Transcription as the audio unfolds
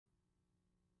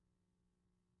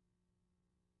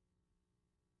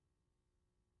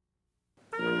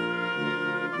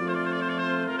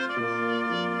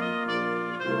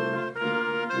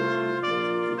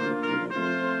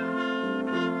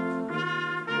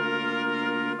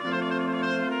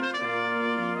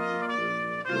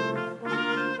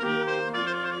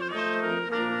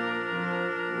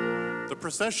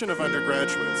procession of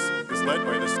undergraduates is led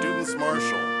by the Students'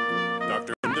 Marshal,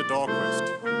 Dr. Linda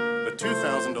Dahlquist, the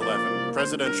 2011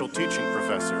 Presidential Teaching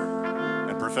Professor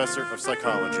and Professor of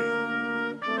Psychology.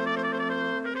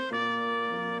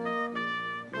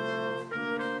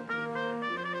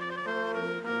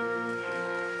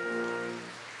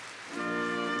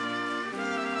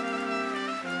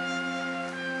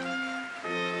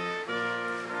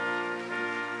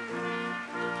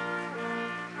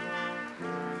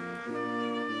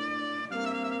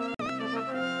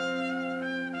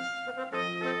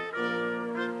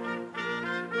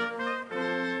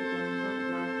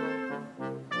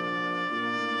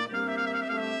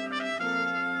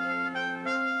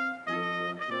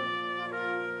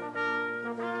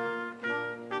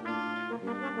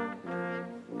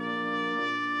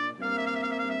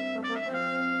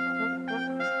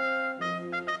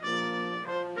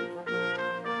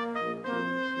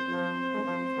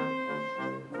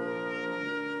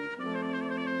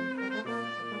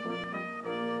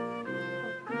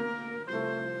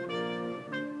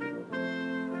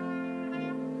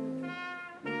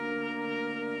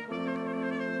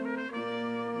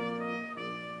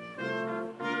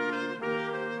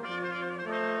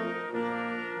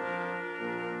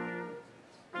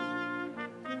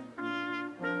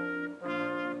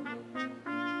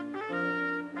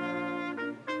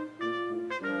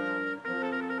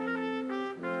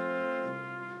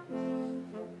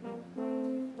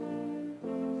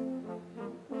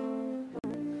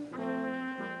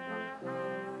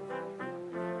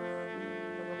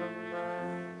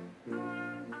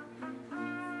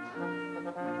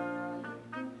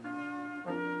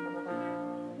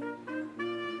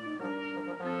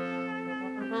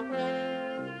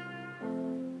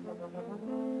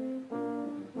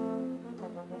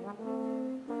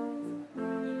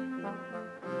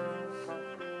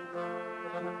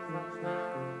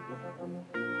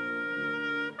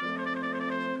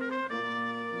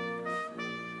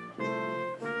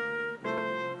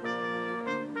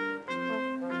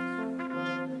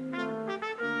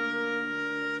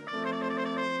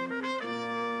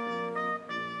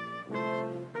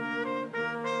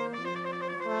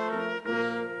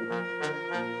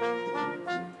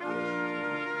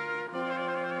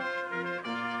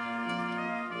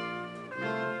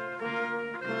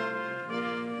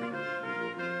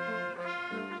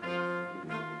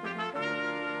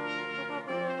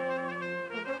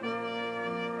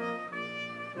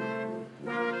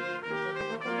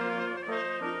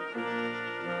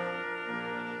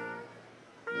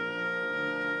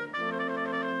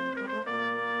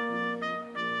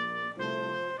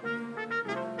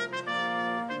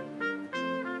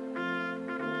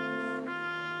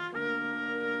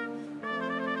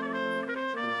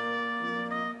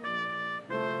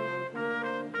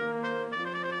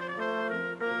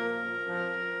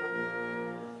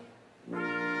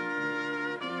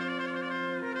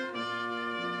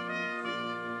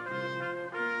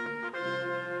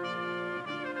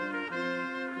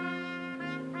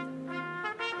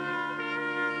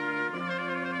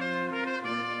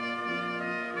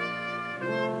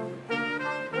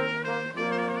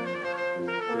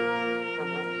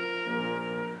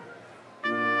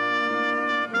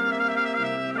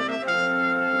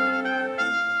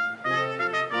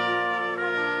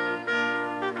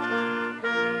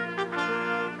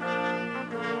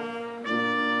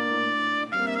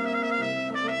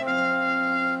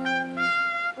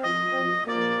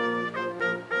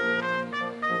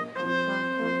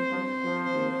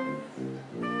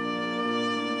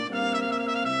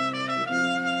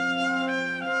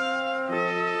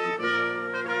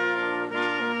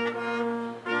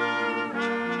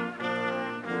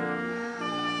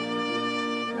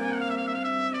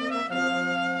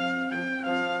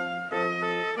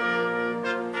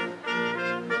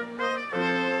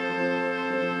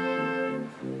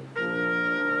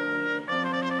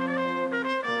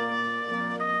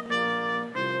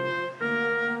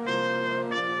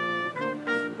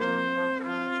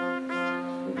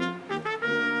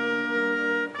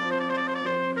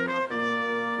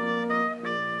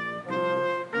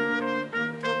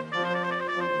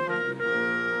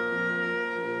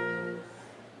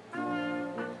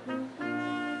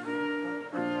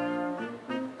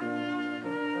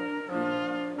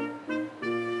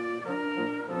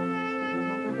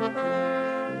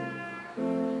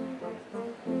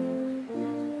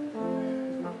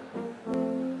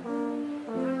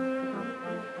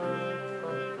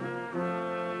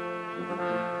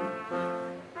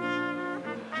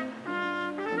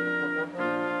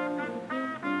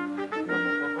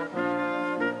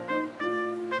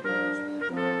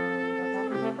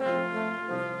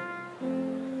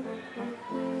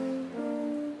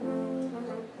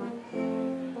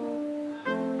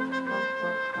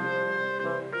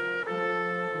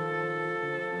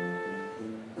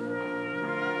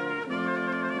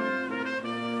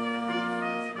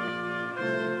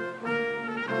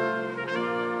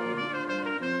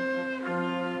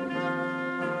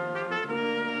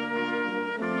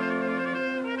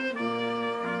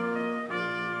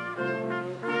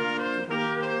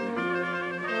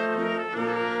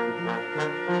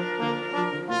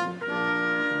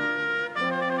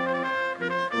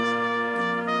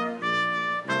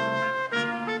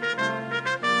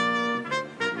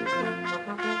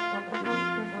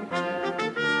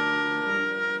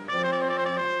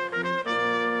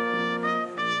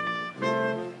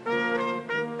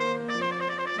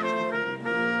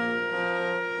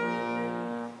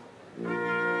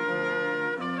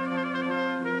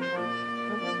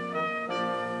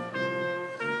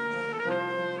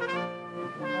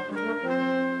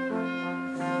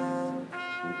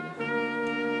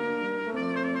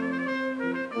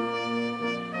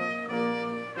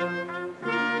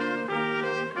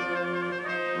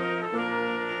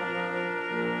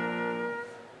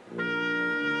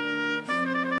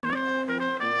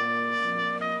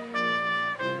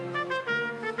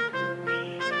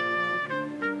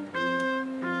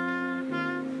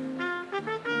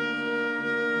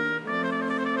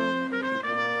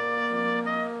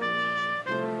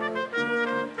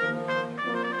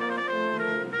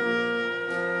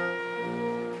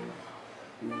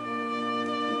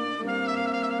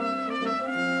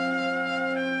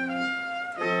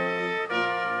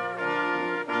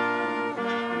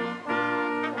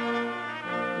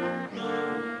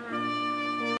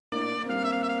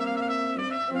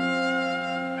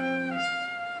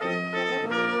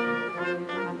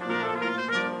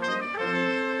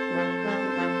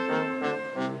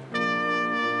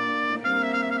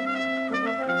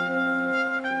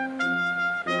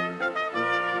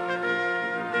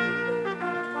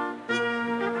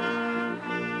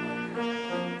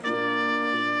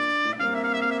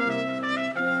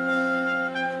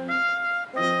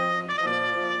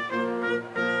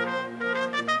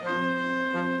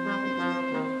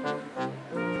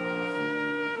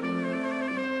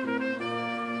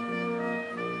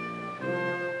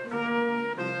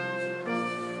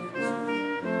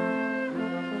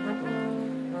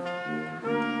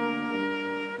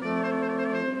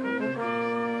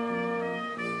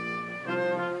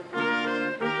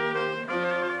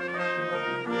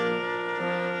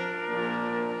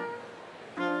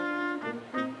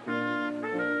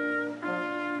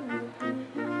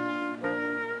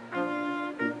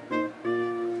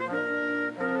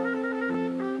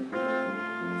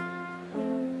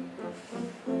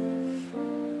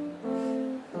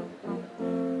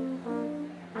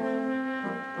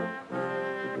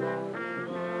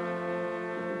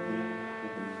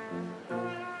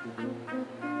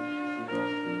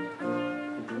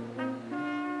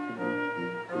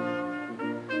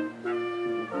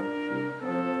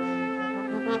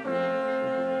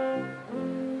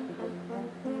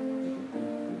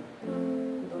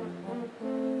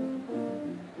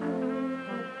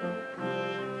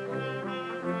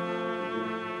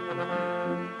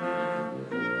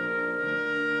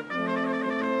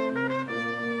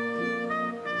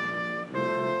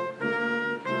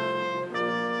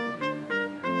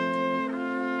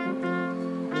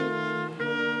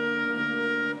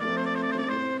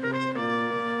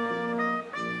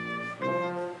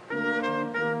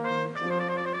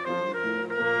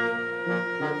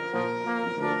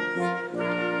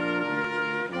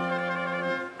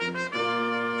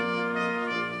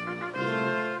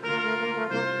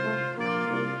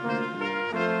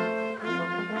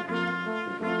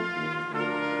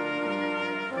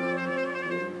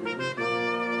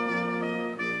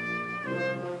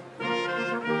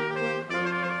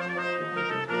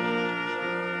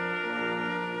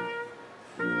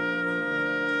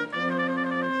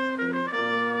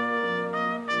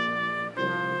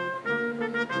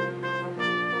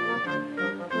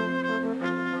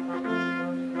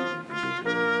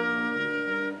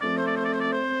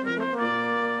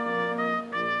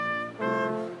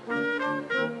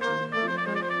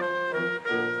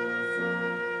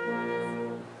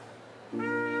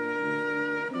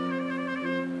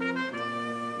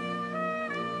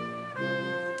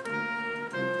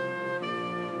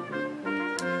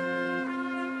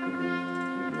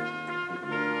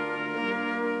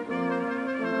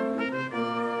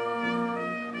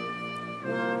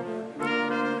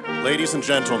 Ladies and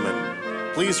gentlemen,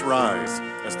 please rise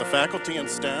as the faculty and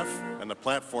staff and the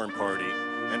platform party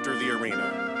enter the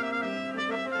arena.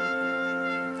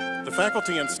 The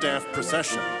faculty and staff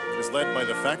procession is led by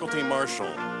the faculty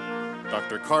marshal,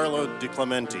 Dr. Carlo Di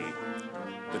Clementi,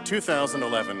 the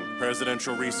 2011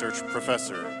 Presidential Research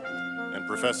Professor and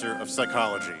Professor of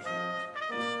Psychology.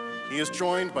 He is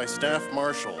joined by staff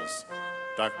marshals,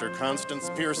 Dr.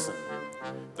 Constance Pearson,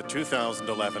 the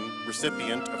 2011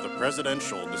 recipient of the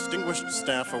Presidential Distinguished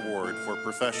Staff Award for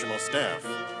Professional Staff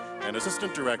and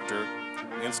Assistant Director,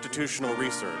 Institutional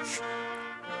Research,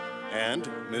 and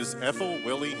Ms. Ethel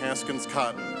Willie Haskins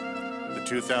Cotton, the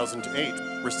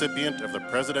 2008 recipient of the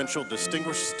Presidential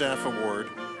Distinguished Staff Award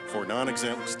for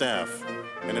Non-Exempt Staff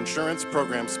and Insurance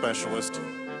Program Specialist,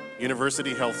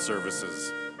 University Health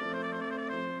Services.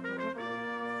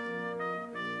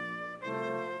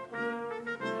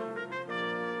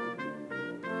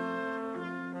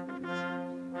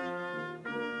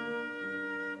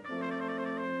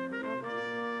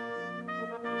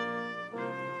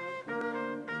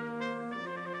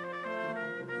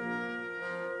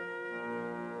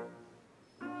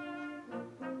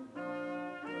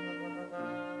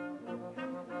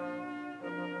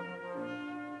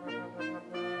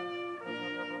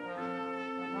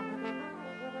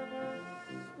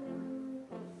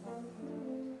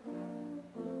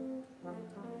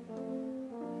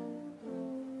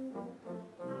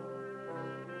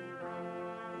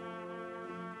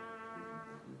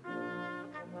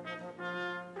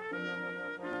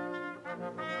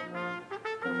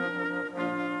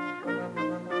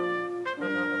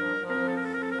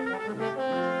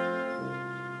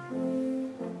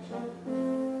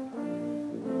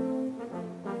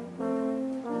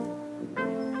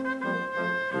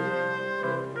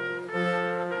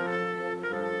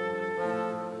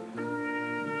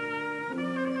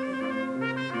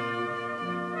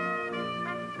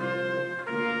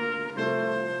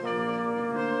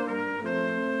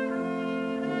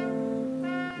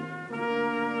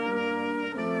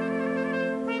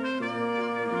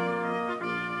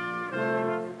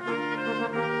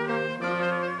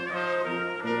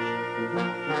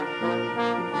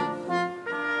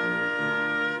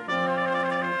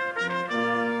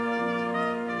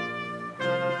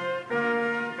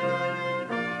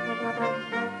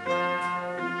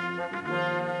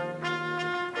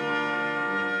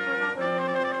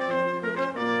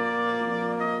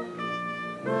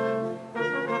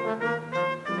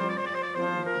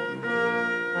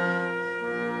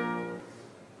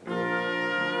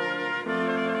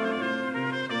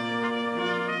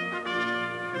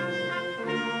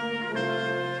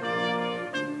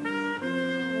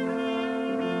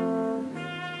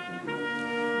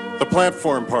 The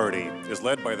platform party is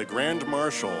led by the Grand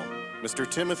Marshal, Mr.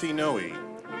 Timothy Noe,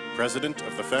 President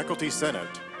of the Faculty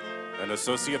Senate and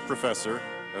Associate Professor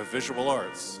of Visual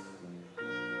Arts.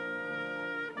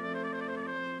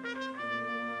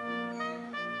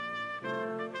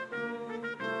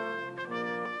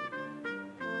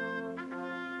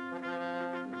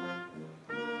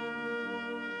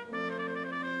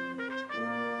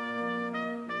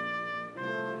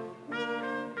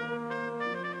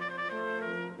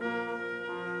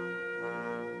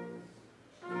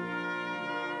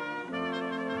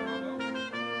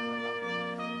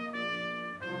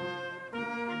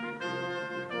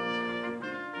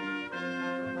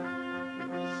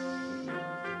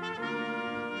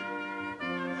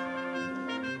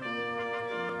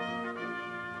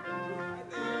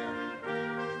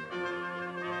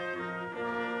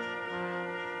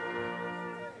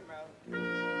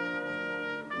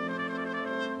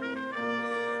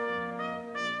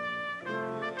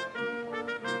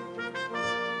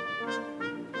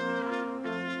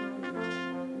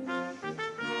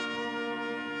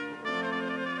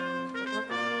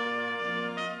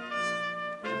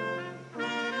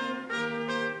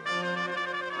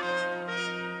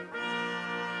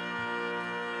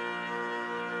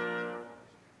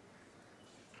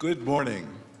 Good morning.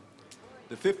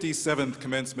 The 57th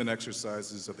commencement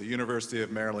exercises of the University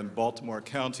of Maryland, Baltimore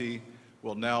County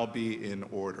will now be in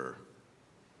order.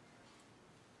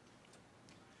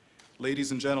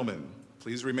 Ladies and gentlemen,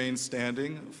 please remain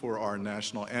standing for our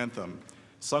national anthem,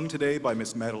 sung today by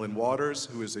Miss Madeline Waters,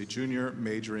 who is a junior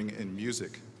majoring in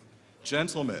music.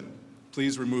 Gentlemen,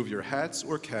 please remove your hats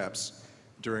or caps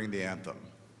during the anthem.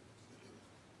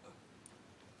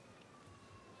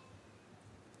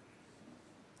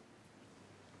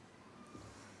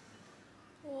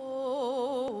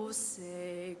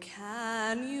 Say,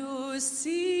 can you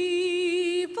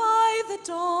see by the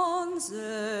dawn's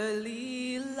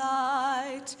early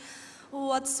light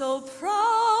what so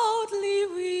proudly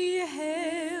we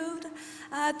hailed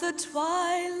at the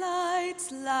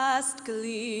twilight's last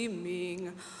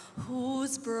gleaming,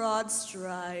 whose broad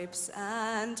stripes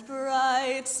and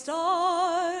bright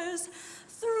stars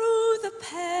through the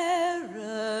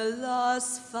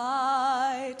perilous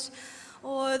fight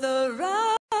o'er the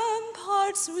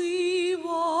ramparts we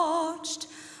watched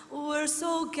were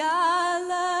so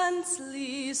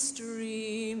gallantly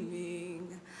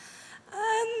streaming,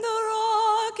 and the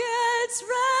rocket's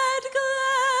red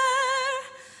glare,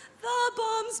 the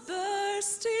bombs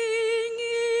bursting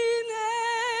in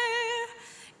air,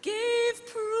 gave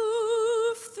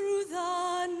proof through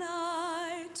the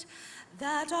night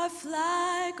that our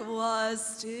flag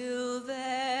was still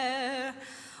there.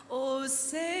 Oh,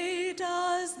 say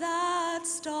does that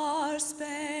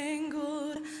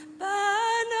star-spangled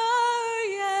banner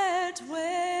yet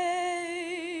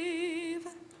wave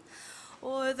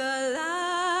o'er the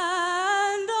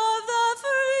land of the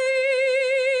free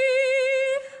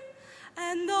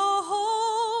and the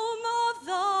home of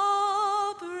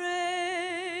the brave?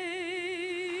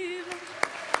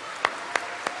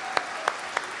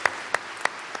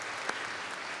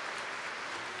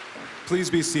 Please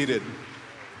be seated.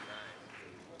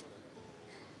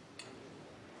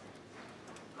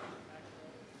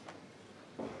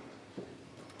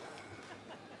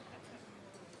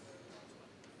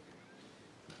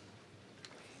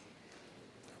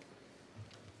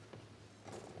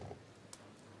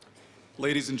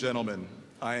 Ladies and gentlemen,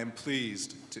 I am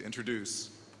pleased to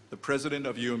introduce the president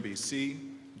of UMBC,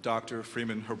 Dr.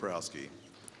 Freeman Hrabowski.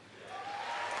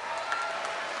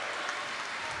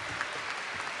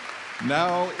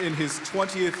 Now in his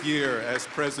 20th year as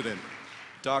president,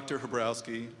 Dr.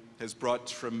 Hrabowski has brought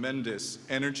tremendous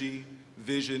energy,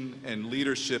 vision, and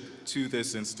leadership to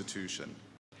this institution.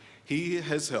 He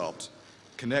has helped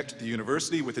connect the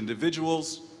university with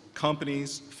individuals,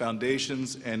 companies,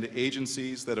 foundations, and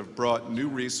agencies that have brought new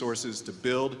resources to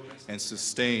build and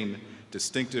sustain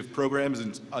distinctive programs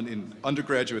in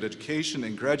undergraduate education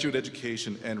and graduate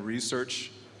education and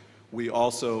research. We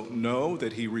also know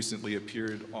that he recently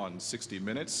appeared on 60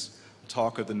 Minutes,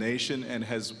 Talk of the Nation, and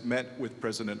has met with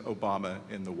President Obama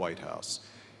in the White House.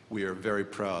 We are very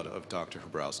proud of Dr.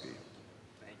 Hrabowski.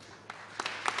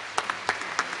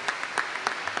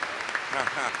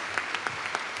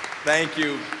 Thank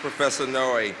you, Professor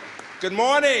Noe. Good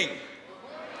morning.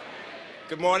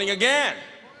 Good morning again.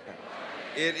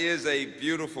 It is a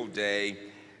beautiful day.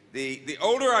 The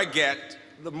older I get,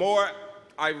 the more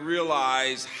I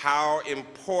realize how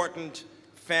important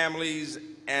families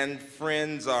and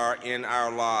friends are in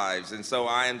our lives. And so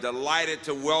I am delighted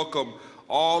to welcome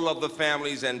all of the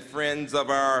families and friends of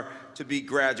our to-be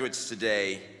graduates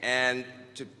today, and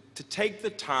to take the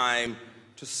time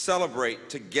to celebrate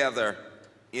together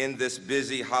in this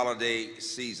busy holiday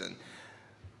season.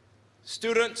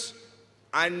 Students,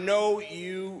 I know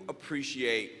you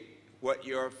appreciate what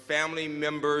your family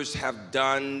members have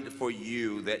done for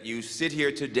you, that you sit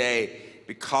here today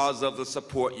because of the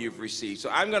support you've received. So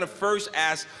I'm going to first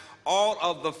ask all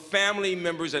of the family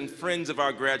members and friends of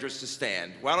our graduates to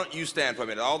stand. Why don't you stand for a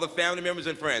minute? All the family members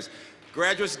and friends.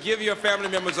 Graduates, give your family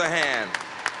members a hand.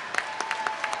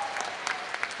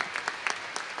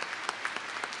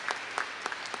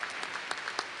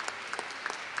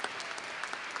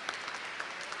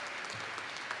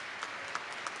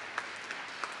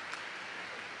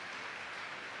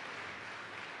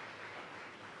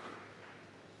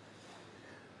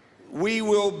 We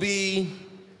will be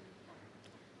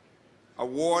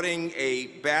awarding a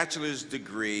bachelor's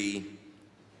degree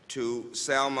to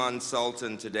Salman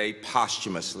Sultan today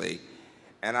posthumously.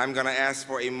 And I'm going to ask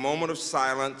for a moment of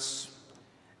silence,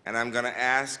 and I'm going to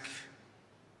ask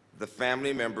the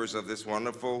family members of this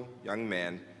wonderful young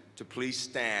man to please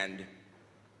stand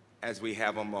as we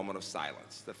have a moment of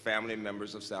silence. The family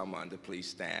members of Salman to please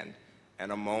stand,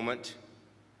 and a moment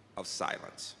of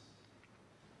silence.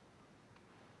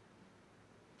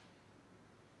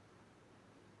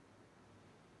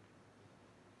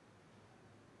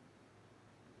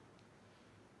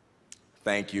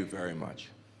 Thank you very much.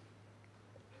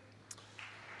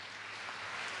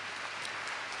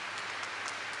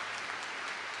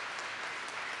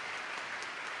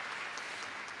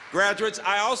 Graduates,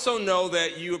 I also know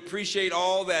that you appreciate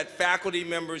all that faculty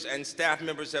members and staff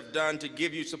members have done to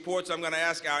give you support, so I'm going to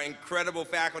ask our incredible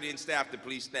faculty and staff to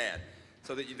please stand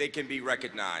so that they can be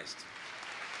recognized.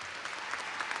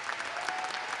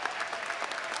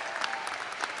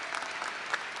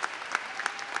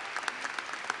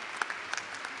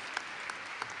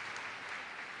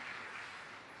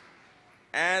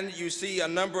 And you see a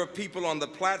number of people on the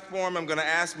platform. I'm going to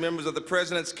ask members of the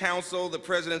President's Council, the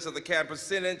presidents of the campus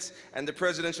senates, and the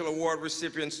Presidential Award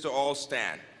recipients to all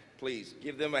stand. Please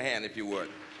give them a hand if you would.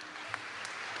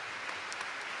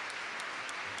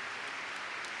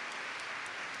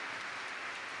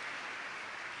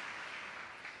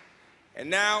 And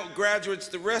now, graduates,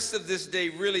 the rest of this day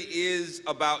really is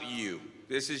about you.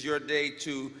 This is your day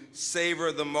to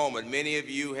savor the moment. Many of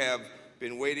you have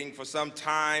been waiting for some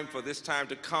time for this time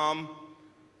to come.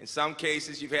 In some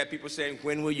cases, you've had people saying,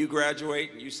 when will you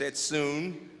graduate? And you said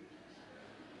soon.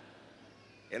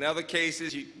 In other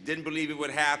cases, you didn't believe it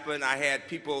would happen. I had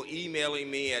people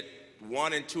emailing me at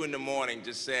 1 and 2 in the morning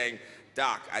just saying,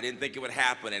 Doc, I didn't think it would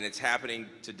happen, and it's happening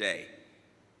today.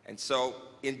 And so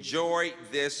enjoy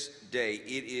this day.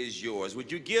 It is yours.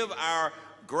 Would you give our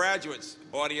graduates,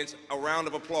 audience, a round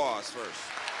of applause first?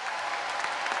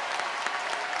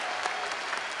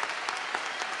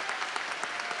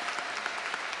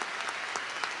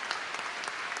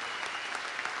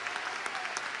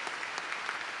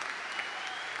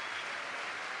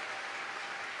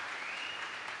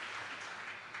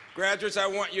 Graduates, I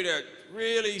want you to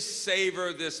really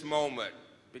savor this moment,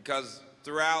 because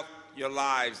throughout your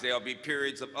lives there'll be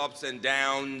periods of ups and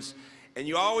downs, and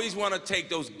you always want to take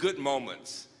those good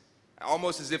moments,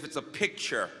 almost as if it's a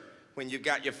picture, when you've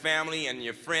got your family and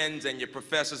your friends and your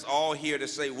professors all here to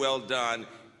say well done.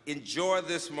 Enjoy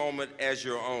this moment as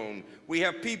your own. We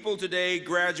have people today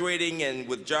graduating and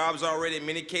with jobs already in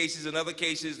many cases. In other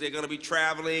cases, they're going to be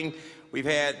traveling. We've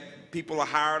had people are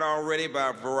hired already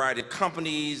by a variety of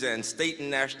companies and state and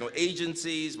national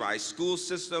agencies, by school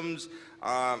systems,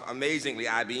 amazingly,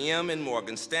 IBM and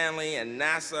Morgan Stanley and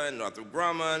NASA and Northrop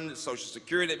Grumman, Social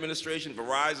Security Administration,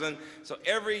 Verizon. So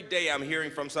every day I'm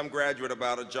hearing from some graduate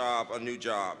about a job, a new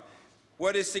job.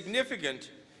 What is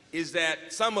significant is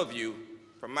that some of you,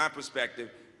 from my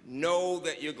perspective, know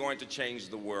that you're going to change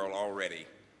the world already.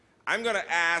 I'm going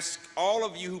to ask all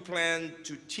of you who plan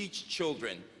to teach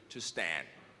children to stand.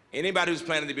 Anybody who's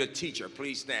planning to be a teacher,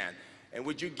 please stand. And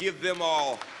would you give them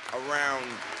all a round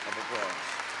of applause?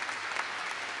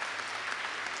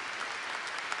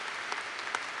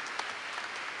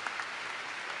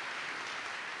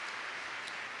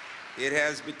 It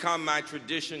has become my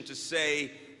tradition to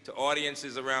say to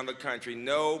audiences around the country,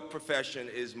 no profession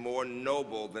is more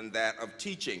noble than that of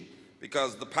teaching,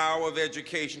 because the power of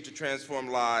education to transform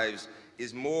lives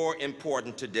is more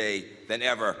important today than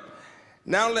ever.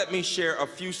 Now let me share a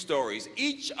few stories.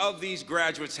 Each of these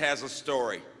graduates has a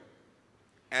story,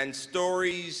 and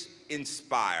stories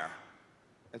inspire.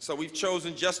 And so we've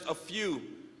chosen just a few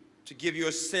to give you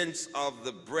a sense of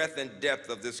the breadth and depth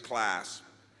of this class.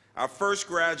 Our first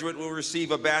graduate will receive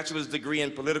a bachelor's degree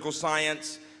in political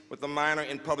science with a minor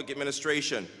in public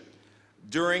administration.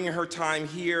 During her time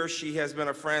here, she has been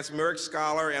a France Meric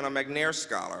Scholar and a McNair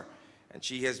Scholar, and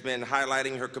she has been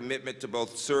highlighting her commitment to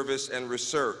both service and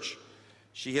research.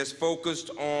 She has focused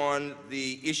on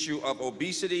the issue of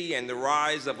obesity and the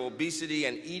rise of obesity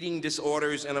and eating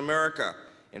disorders in America.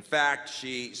 In fact,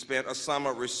 she spent a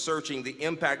summer researching the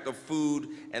impact of food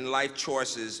and life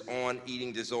choices on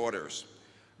eating disorders.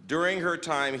 During her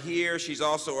time here, she's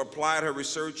also applied her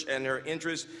research and her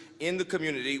interest in the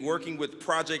community, working with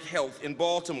Project Health in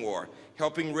Baltimore,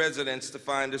 helping residents to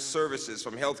find the services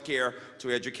from healthcare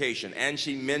to education. And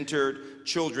she mentored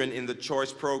children in the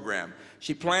Choice program.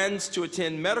 She plans to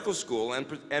attend medical school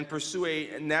and pursue a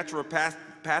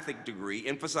naturopathic degree,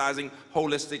 emphasizing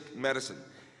holistic medicine.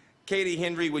 Katie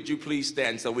Henry, would you please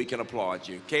stand so we can applaud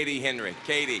you? Katie Henry.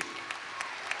 Katie.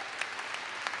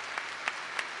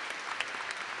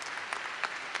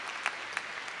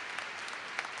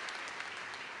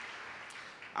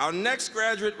 Our next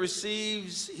graduate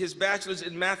receives his bachelor's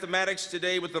in mathematics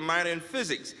today with a minor in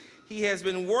physics. He has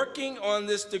been working on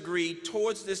this degree,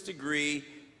 towards this degree,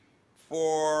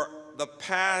 for the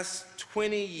past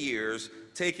 20 years,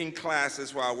 taking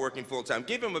classes while working full-time.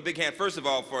 Give him a big hand, first of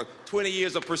all, for 20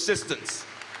 years of persistence.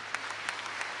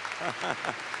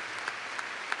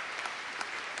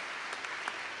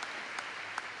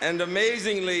 And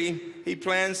amazingly, he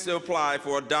plans to apply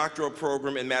for a doctoral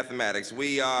program in mathematics.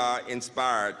 We are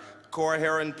inspired. Coy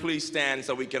Heron, please stand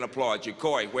so we can applaud you.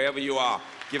 Coy, wherever you are,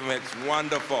 give him, it's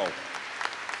wonderful.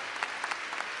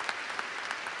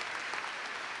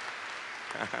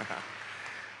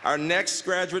 Our next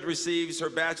graduate receives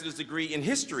her bachelor's degree in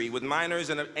history with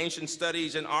minors in ancient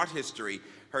studies and art history.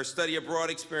 Her study abroad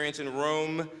experience in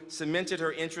Rome cemented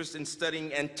her interest in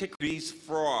studying antiquities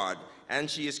fraud, and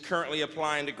she is currently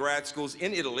applying to grad schools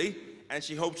in Italy, and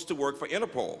she hopes to work for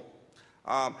Interpol.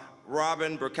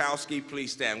 Robin Burkowski,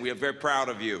 please stand. We are very proud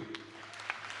of you.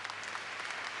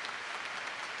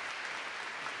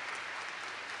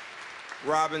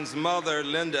 Robin's mother,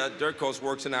 Linda Durkos,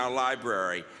 works in our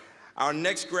library. Our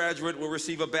next graduate will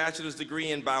receive a bachelor's degree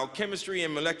in biochemistry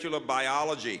and molecular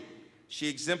biology. She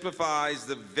exemplifies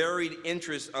the varied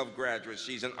interests of graduates.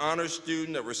 She's an honors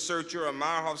student, a researcher, a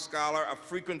Meyerhoff scholar, a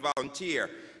frequent volunteer.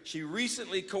 She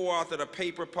recently co-authored a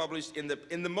paper published in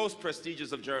the most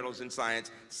prestigious of journals in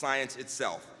science, Science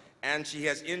itself. And she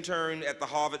has interned at the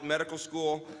Harvard Medical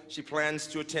School. She plans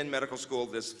to attend medical school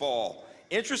this fall.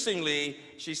 Interestingly,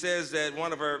 she says that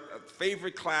one of her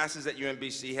favorite classes at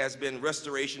UMBC has been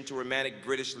Restoration to Romantic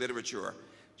British Literature.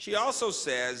 She also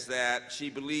says that she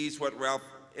believes what Ralph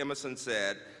Emerson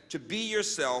said, to be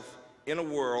yourself in a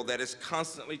world that is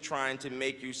constantly trying to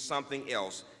make you something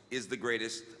else is the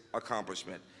greatest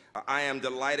accomplishment. I am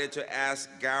delighted to ask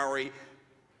Gauri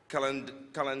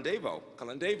Kalandevo.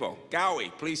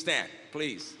 Gauri, please stand,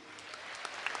 please.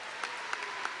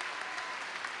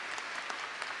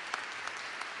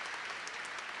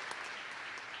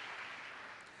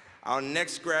 Our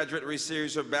next graduate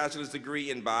receives her bachelor's degree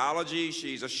in biology.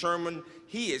 He is a Sherman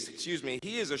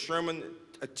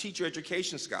teacher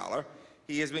education scholar.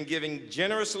 He has been giving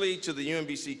generously to the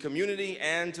UMBC community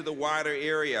and to the wider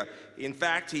area. In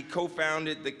fact, he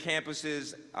co-founded the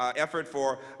campus's effort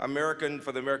for the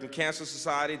American Cancer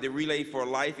Society, the Relay for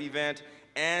Life event,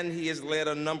 and he has led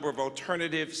a number of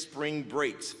alternative spring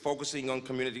breaks focusing on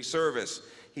community service.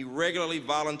 He regularly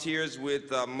volunteers with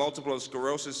multiple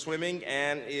sclerosis swimming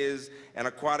and is an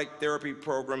aquatic therapy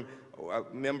program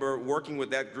member working with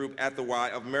that group at the Y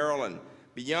of Maryland.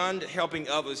 Beyond helping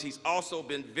others, he's also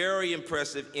been very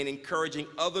impressive in encouraging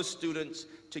other students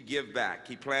to give back.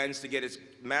 He plans to get his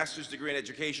master's degree in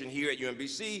education here at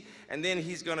UMBC, and then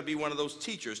he's going to be one of those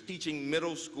teachers teaching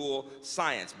middle school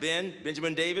science.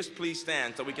 Benjamin Davis, please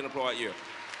stand so we can applaud you.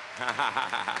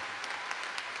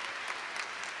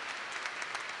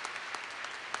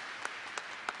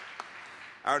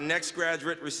 Our next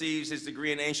graduate receives his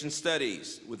degree in ancient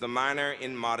studies with a minor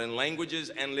in modern languages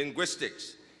and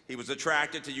linguistics. He was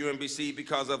attracted to UMBC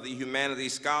because of the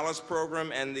Humanities Scholars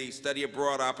Program and the study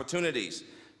abroad opportunities.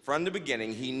 From the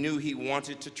beginning, he knew he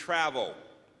wanted to travel,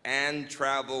 and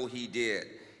travel he did.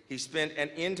 He spent an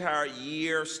entire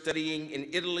year studying in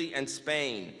Italy and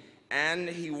Spain, and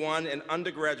he won an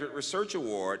undergraduate research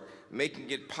award, making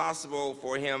it possible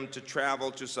for him to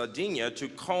travel to Sardinia to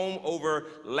comb over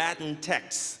Latin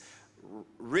texts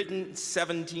written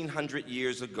 1,700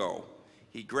 years ago.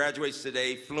 He graduates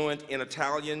today fluent in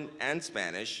Italian and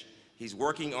Spanish. He's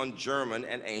working on German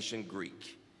and ancient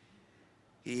Greek.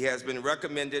 He has been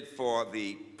recommended for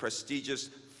the prestigious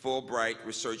Fulbright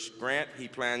Research Grant. He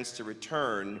plans to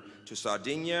return to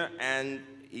Sardinia and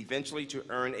eventually to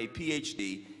earn a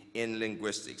PhD in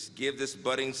linguistics. Give this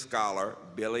budding scholar,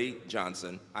 Billy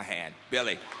Johnson, a hand.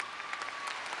 Billy.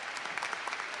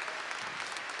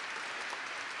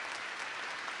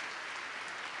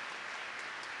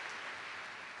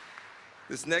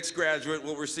 This next graduate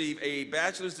will receive a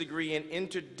bachelor's degree in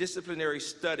interdisciplinary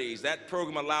studies. That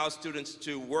program allows students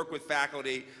to work with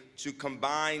faculty to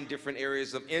combine different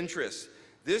areas of interest.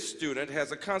 This student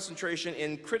has a concentration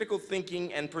in critical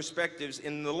thinking and perspectives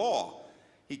in the law.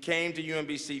 He came to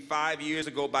UMBC 5 years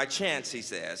ago by chance, he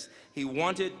says. He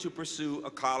wanted to pursue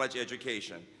a college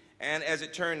education. And as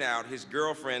it turned out, his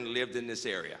girlfriend lived in this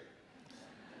area.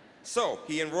 So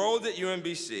he enrolled at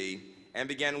UMBC and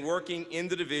began working in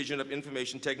the Division of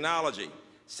Information Technology.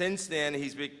 Since then,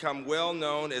 he's become well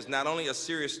known as not only a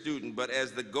serious student, but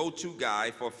as the go-to guy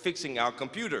for fixing our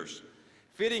computers.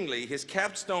 Fittingly, his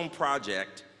capstone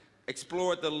project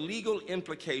explored the legal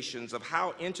implications of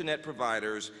how internet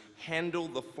providers handle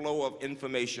the flow of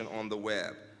information on the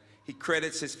web. He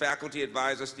credits his faculty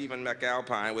advisor, Stephen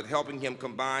McAlpine, with helping him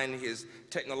combine his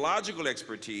technological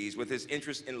expertise with his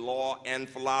interest in law and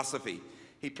philosophy.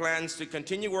 He plans to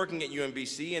continue working at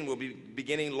UMBC and will be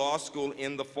beginning law school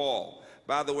in the fall.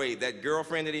 By the way, that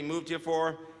girlfriend that he moved here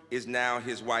for is now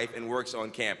his wife and works on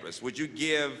campus. Would you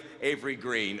give Avery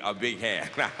Green a big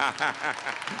hand?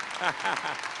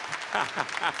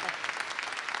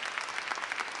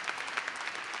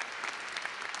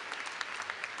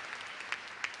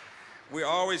 We're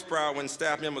always proud when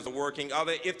staff members are working.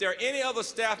 If there are any other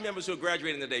staff members who are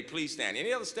graduating today, please stand.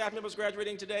 Any other staff members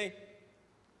graduating today?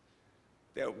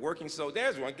 They're working, so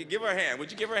there's one. Give her a hand.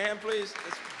 Would you give her a hand, please?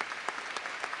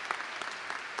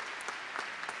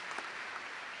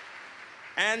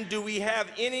 And do we have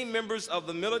any members of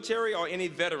the military or any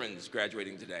veterans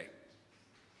graduating today?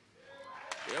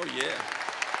 Oh, yeah.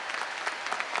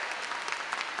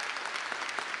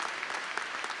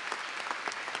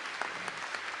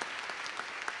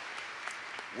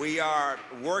 We are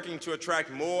working to attract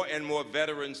more and more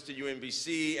veterans to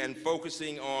UMBC and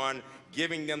focusing on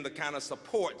giving them the kind of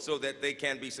support so that they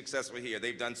can be successful here.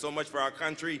 They've done so much for our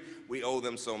country. We owe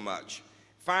them so much.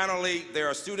 Finally, there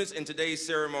are students in today's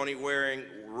ceremony wearing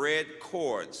red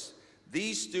cords.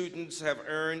 These students have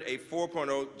earned a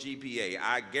 4.0 GPA.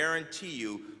 I guarantee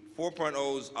you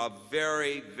 4.0s are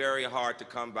very, very hard to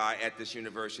come by at this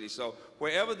university. So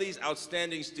wherever these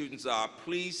outstanding students are,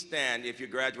 please stand if you're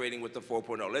graduating with the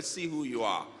 4.0. Let's see who you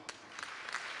are.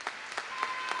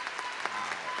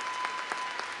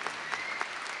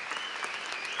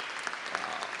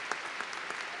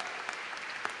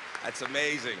 That's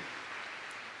amazing.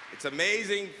 It's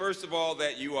amazing, first of all,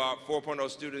 that you are 4.0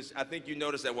 students. I think you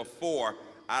noticed there were 4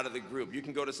 out of the group. You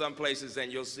can go to some places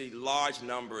and you'll see large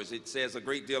numbers. It says a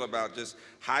great deal about just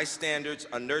high standards,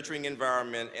 a nurturing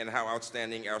environment, and how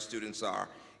outstanding our students are.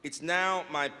 It's now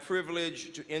my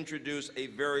privilege to introduce a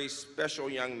very special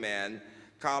young man.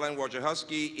 Colin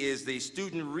Wojciechowski is the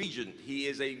student regent. He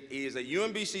is a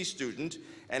UMBC student,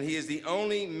 and he is the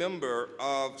only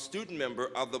student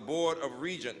member of the Board of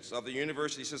Regents of the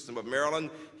University System of Maryland.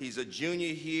 He's a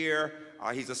junior here.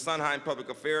 He's a Sondheim Public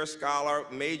Affairs scholar,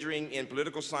 majoring in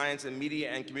political science and media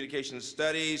and communication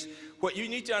studies. What you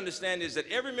need to understand is that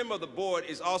every member of the board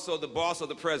is also the boss of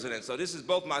the president. So this is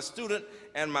both my student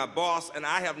and my boss, and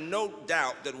I have no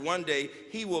doubt that one day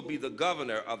he will be the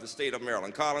governor of the state of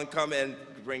Maryland. Colin, come and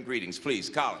bring greetings, please.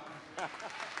 Colin.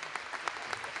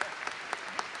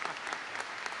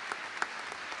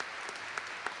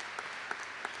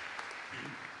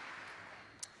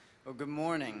 Well, good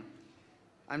morning.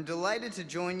 I'm delighted to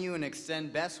join you and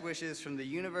extend best wishes from the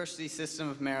University System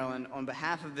of Maryland on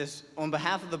behalf of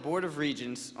the Board of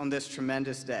Regents on this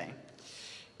tremendous day.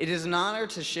 It is an honor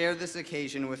to share this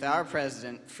occasion with our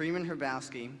president, Freeman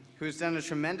Hrabowski, who has done a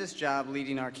tremendous job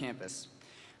leading our campus.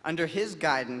 Under his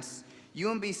guidance,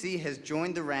 UMBC has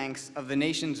joined the ranks of the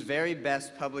nation's very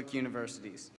best public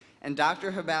universities, and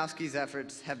Dr. Hrabowski's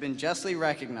efforts have been justly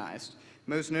recognized,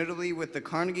 most notably with the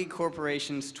Carnegie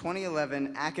Corporation's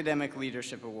 2011 Academic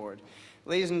Leadership Award.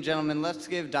 Ladies and gentlemen, let's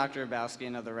give Dr. Hrabowski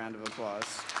another round of applause.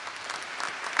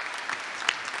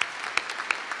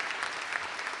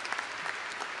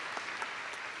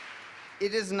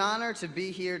 It is an honor to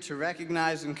be here to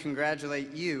recognize and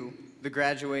congratulate you, the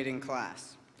graduating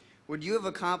class. What you have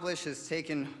accomplished has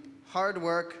taken hard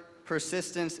work,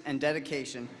 persistence, and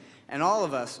dedication, and all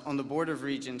of us on the Board of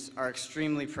Regents are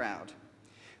extremely proud.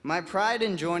 My pride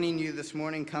in joining you this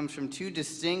morning comes from 2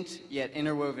 distinct yet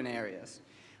interwoven areas.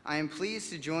 I am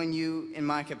pleased to join you in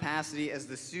my capacity as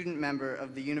the student member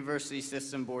of the University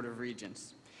System Board of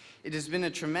Regents. It has been a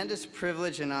tremendous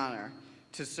privilege and honor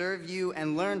to serve you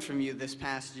and learn from you this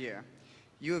past year.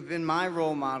 You have been my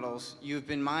role models, you have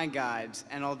been my guides,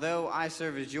 and although I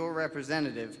serve as your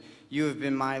representative, you have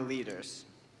been my leaders.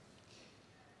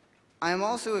 I am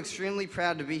also extremely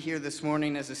proud to be here this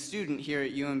morning as a student here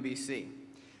at UMBC.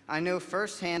 I know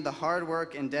firsthand the hard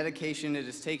work and dedication it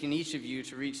has taken each of you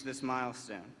to reach this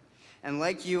milestone. And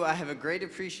like you, I have a great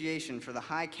appreciation for the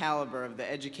high caliber of the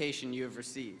education you have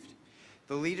received.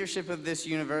 The leadership of this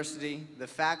university, the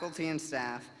faculty and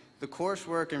staff, the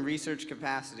coursework and research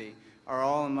capacity are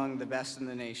all among the best in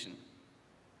the nation.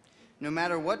 No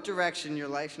matter what direction your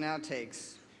life now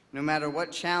takes, no matter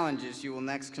what challenges you will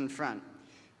next confront,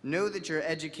 know that your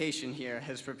education here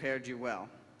has prepared you well.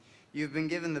 You've been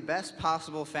given the best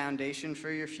possible foundation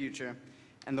for your future,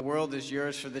 and the world is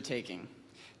yours for the taking.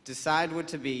 Decide what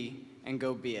to be, and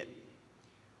go be it.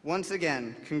 Once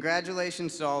again,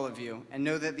 congratulations to all of you, and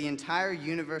know that the entire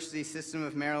University System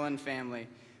of Maryland family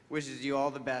wishes you all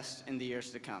the best in the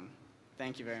years to come.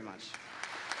 Thank you very much.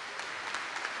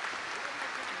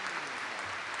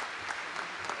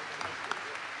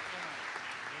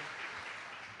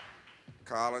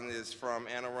 Colin is from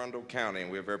Anne Arundel County,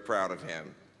 and we're very proud of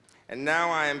him. And now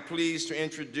I am pleased to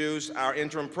introduce our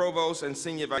interim provost and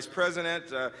senior vice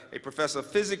president, a professor of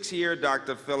physics here,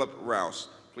 Dr. Philip Rouse.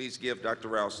 Please give Dr.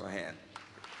 Rouse a hand.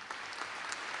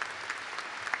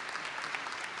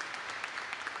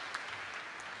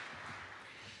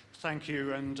 Thank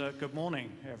you, and good morning,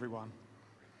 everyone.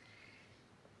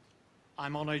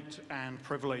 I'm honored and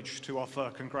privileged to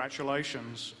offer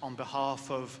congratulations on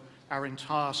behalf of our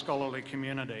entire scholarly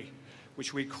community,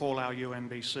 which we call our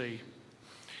UMBC.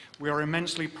 We are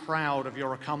immensely proud of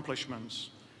your accomplishments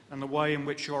and the way in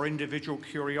which your individual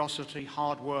curiosity,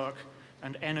 hard work,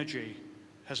 and energy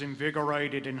has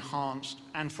invigorated, enhanced,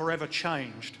 and forever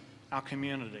changed our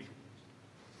community.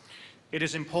 It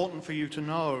is important for you to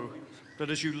know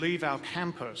that as you leave our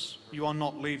campus, you are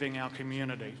not leaving our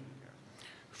community.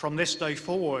 From this day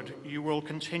forward, you will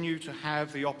continue to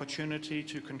have the opportunity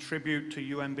to contribute to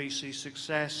UMBC's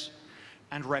success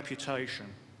and reputation.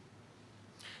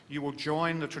 you will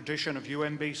join the tradition of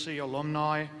UMBC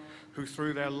alumni who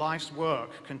through their life's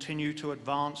work continue to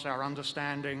advance our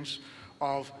understandings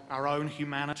of our own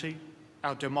humanity,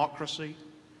 our democracy,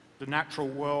 the natural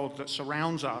world that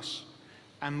surrounds us,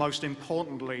 and most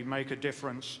importantly, make a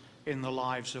difference in the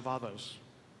lives of others.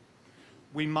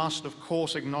 We must, of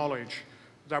course, acknowledge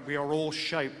that we are all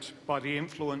shaped by the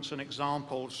influence and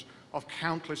examples of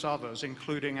countless others,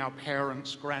 including our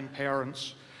parents,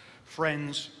 grandparents,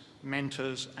 friends,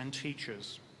 mentors, and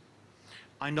teachers.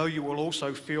 I know you will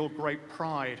also feel great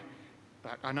pride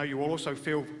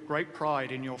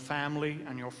in your family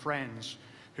and your friends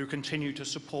who continue to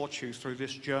support you through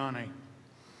this journey.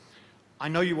 I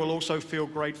know you will also feel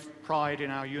great pride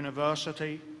in our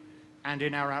university and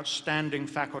in our outstanding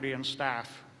faculty and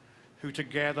staff who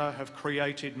together have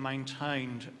created,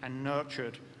 maintained, and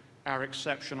nurtured our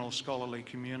exceptional scholarly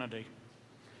community.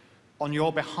 On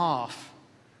your behalf,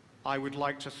 I would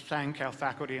like to thank our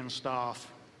faculty and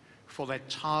staff for their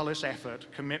tireless effort,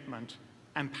 commitment,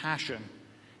 and passion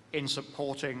in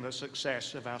supporting the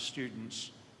success of our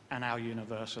students and our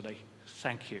university.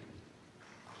 Thank you.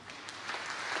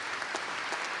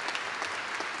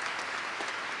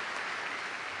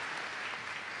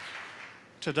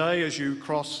 Today, as you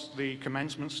cross the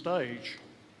commencement stage,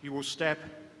 you will step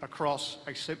across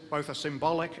both a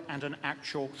symbolic and an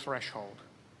actual threshold.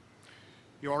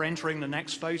 You are entering the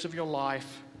next phase of your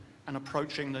life and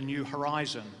approaching the new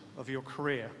horizon of your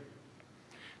career.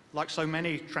 Like so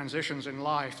many transitions in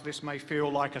life, this may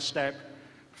feel like a step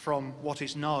from what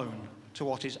is known to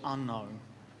what is unknown.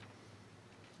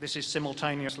 This is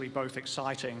simultaneously both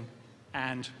exciting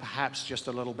and perhaps just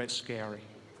a little bit scary.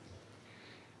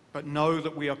 But know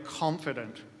that we are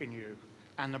confident in you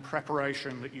and the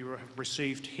preparation that you have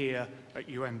received here at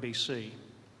UMBC.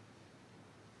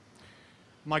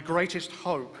 My greatest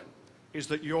hope is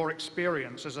that your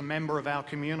experience as a member of our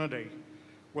community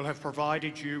will have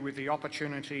provided you with the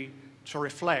opportunity to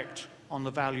reflect on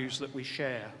the values that we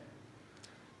share.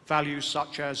 Values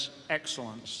such as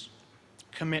excellence,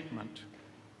 commitment,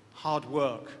 hard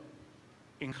work,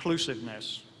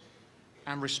 inclusiveness,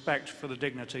 and respect for the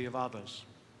dignity of others.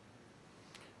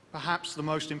 Perhaps the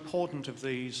most important of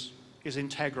these is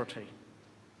integrity.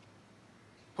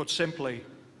 Put simply,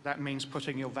 that means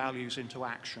putting your values into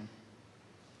action.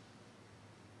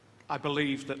 I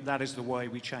believe that that is the way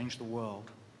we change the world.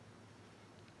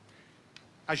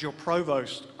 As your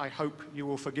provost, I hope you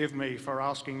will forgive me for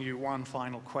asking you one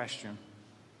final question.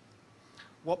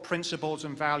 What principles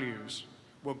and values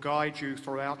will guide you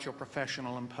throughout your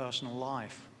professional and personal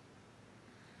life?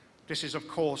 This is, of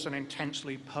course, an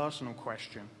intensely personal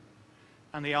question,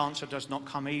 and the answer does not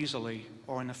come easily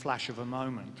or in a flash of a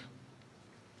moment.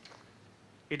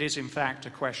 It is, in fact, a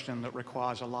question that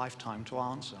requires a lifetime to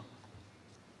answer.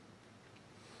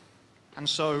 And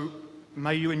so,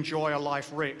 may you enjoy a life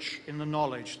rich in the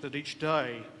knowledge that each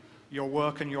day your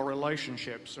work and your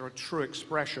relationships are a true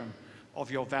expression of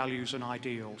your values and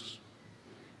ideals.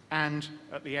 And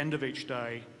at the end of each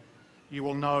day, you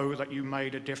will know that you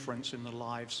made a difference in the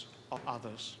lives of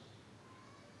others.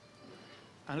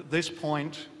 And at this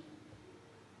point,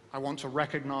 I want to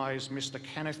recognize Mr.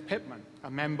 Kenneth Pittman,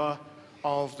 a member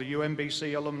of the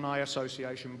UMBC Alumni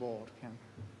Association Board. Ken.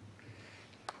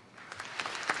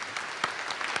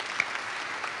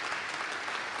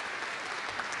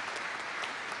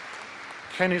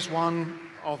 Ken is one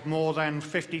of more than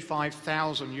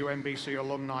 55,000 UMBC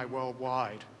alumni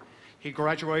worldwide. He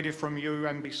graduated from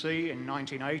UMBC in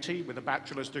 1980 with a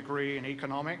bachelor's degree in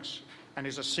economics and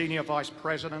is a senior vice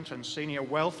president and senior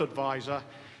wealth advisor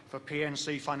for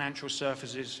PNC Financial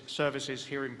Services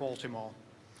here in Baltimore.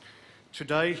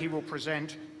 Today, he will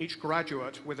present each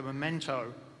graduate with a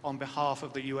memento on behalf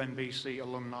of the UMBC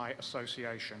Alumni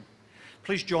Association.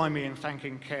 Please join me in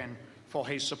thanking Ken for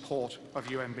his support of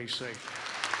UMBC.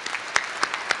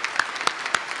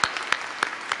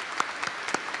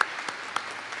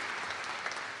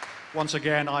 Once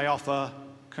again, I offer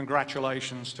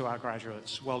congratulations to our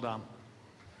graduates. Well done.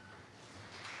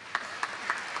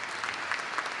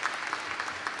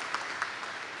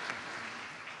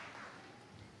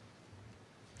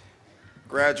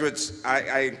 Graduates,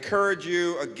 I encourage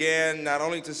you again not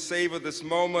only to savor this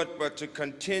moment, but to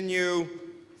continue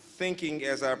thinking,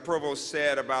 as our provost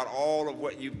said, about all of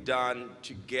what you've done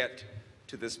to get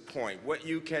to this point. What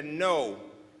you can know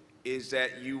is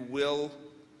that you will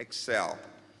excel.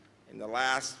 In the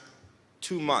last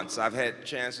 2 months, I've had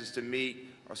chances to meet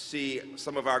or see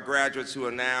some of our graduates who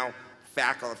are now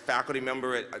faculty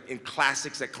member in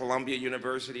classics at Columbia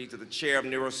University, to the chair of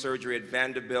neurosurgery at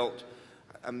Vanderbilt.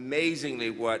 Amazingly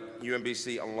what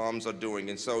UMBC alums are doing.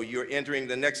 And so you're entering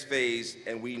the next phase,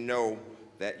 and we know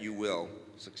that you will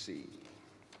succeed.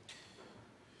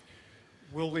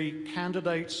 Will the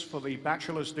candidates for the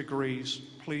bachelor's degrees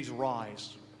please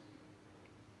rise?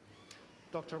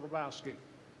 Dr. Rabowski.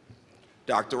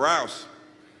 Dr. Rouse.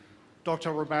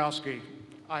 Dr. Rabowski,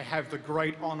 I have the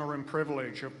great honor and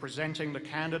privilege of presenting the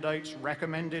candidates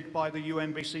recommended by the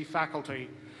UMBC faculty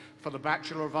for the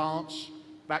Bachelor of Arts,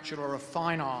 Bachelor of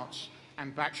Fine Arts,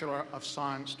 and Bachelor of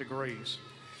Science degrees.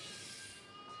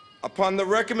 Upon the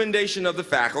recommendation of the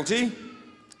faculty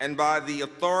and by the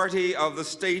authority of the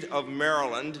state of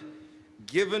Maryland,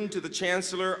 given to the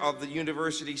Chancellor of the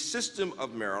University System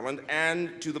of Maryland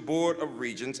and to the Board of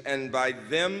Regents, and by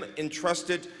them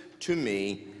entrusted to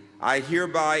me, I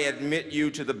hereby admit you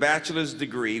to the bachelor's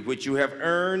degree which you have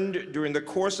earned during the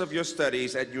course of your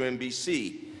studies at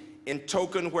UMBC, in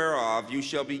token whereof you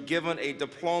shall be given a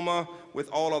diploma with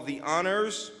all of the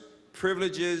honors,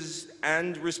 privileges,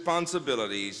 and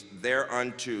responsibilities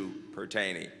thereunto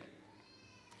pertaining.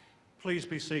 Please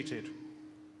be seated.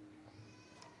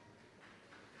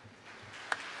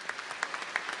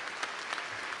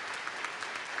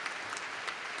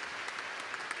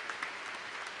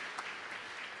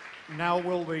 Now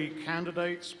will the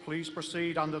candidates please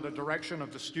proceed under the direction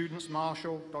of the Students'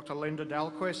 Marshal, Dr. Linda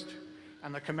Dahlquist,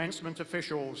 and the commencement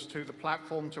officials to the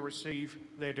platform to receive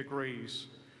their degrees.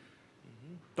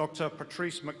 Dr.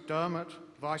 Patrice McDermott,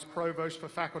 Vice Provost for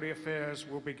Faculty Affairs,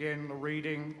 will begin the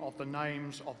reading of the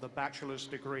names of the bachelor's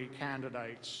degree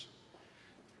candidates.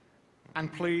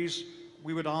 And please,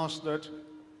 we would ask that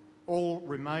all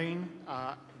remain,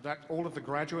 that all of the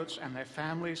graduates and their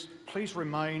families, please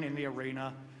remain in the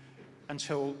arena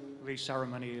until the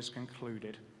ceremony is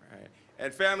concluded. Right.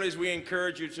 And families, we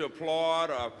encourage you to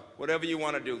applaud or whatever you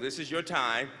want to do. This is your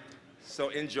time, so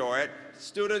enjoy it.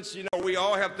 Students, you know, we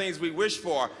all have things we wish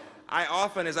for. I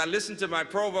often, as I listen to my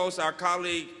provost, our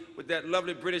colleague with that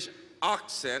lovely British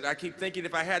accent, I keep thinking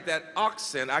if I had that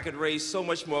accent, I could raise so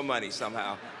much more money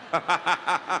somehow.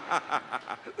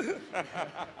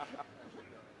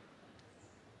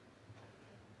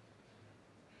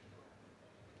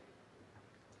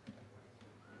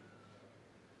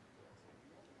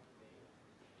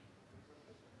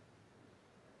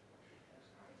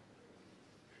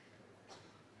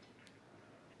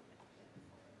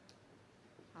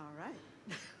 All right.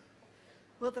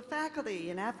 Will the faculty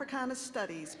in Africana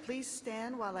Studies please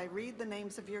stand while I read the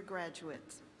names of your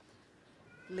graduates?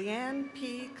 Leanne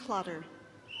P. Clutter.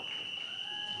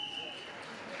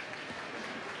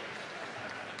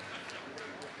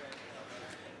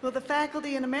 Will the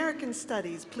faculty in American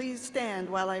Studies please stand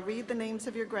while I read the names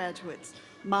of your graduates?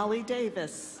 Molly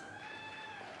Davis.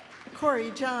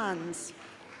 Corey Johns.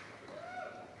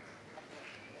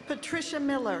 Patricia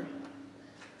Miller.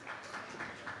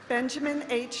 Benjamin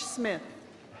H. Smith.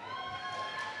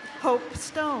 Hope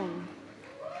Stone.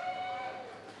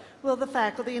 Will the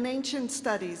faculty in Ancient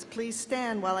Studies please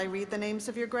stand while I read the names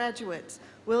of your graduates?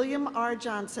 William R.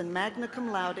 Johnson, magna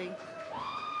cum laude.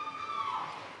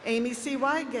 Amy C.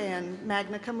 Wygan,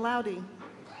 magna cum laude.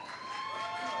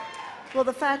 Will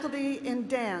the faculty in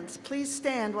Dance please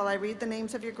stand while I read the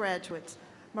names of your graduates?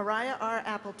 Mariah R.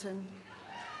 Appleton.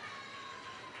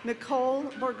 Nicole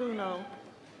Borguno.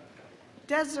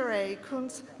 Desiree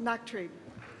Kuntz-Nachtrieb.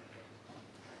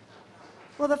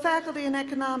 Will the faculty in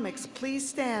Economics please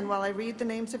stand while I read the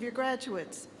names of your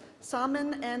graduates?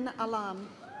 Saman N. Alam.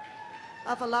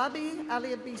 Afalabi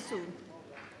Aliabisu.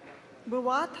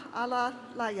 Muwat Ala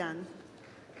Layan.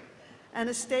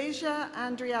 Anastasia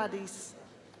Andriadis.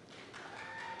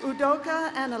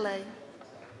 Udoka Anale.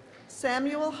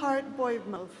 Samuel Hart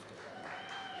Boymouth.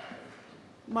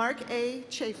 Mark A.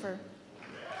 Schaefer.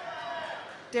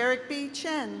 Derek B.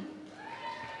 Chen.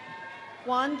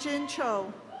 Juan Jin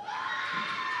Cho.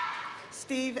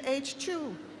 Steve H.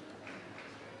 Chu.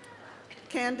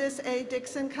 Candace A.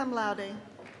 Dixon cum laude.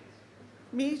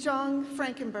 Mi Jong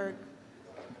Frankenberg.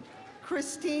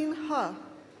 Christine He.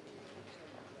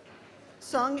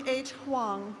 Sung H.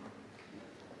 Huang.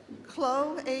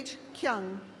 Chloe H.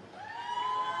 Kyung.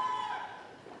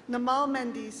 Namal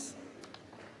Mendes.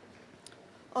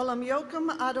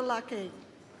 Olamyokum Adolake.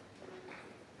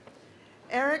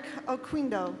 Eric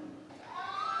Oquindo.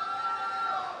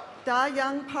 Da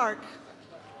Young Park.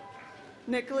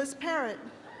 Nicholas Parrott.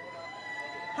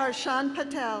 Harshan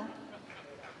Patel.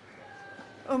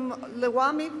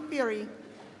 Lawami Firi.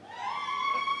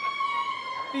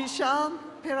 Vishal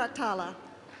Piratala.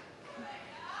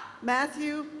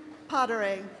 Matthew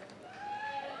Potteray.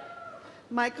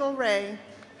 Michael Ray.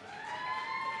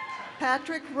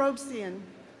 Patrick Robesian.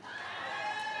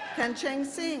 Kencheng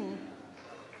Singh.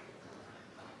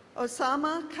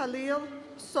 Osama Khalil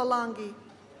Solangi.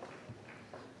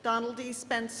 Donald D.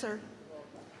 Spencer,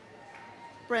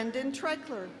 Brendan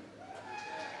Treichler,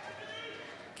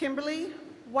 Kimberly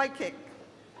Wykick,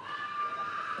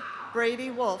 Brady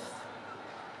Wolf,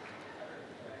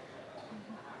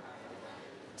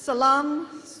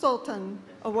 Salam Sultan,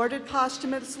 awarded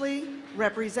posthumously,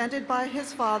 represented by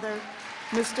his father,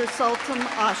 Mr. Sultan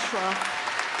Ashraf.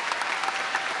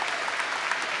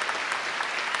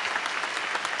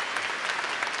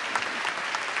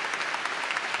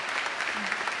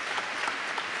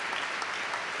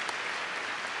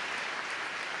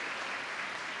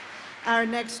 Our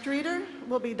next reader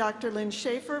will be Dr. Lynn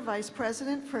Schaefer, Vice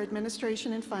President for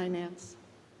Administration and Finance.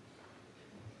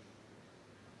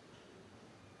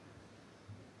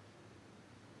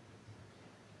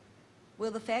 Will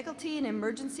the faculty in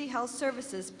Emergency Health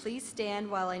Services please stand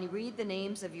while I read the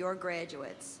names of your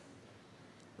graduates?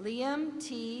 Liam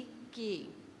T. Gee.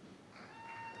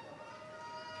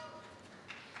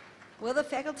 Will the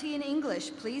faculty in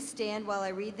English please stand while I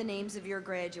read the names of your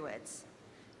graduates?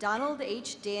 Donald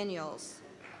H. Daniels,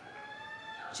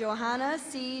 Johanna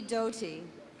C. Doty,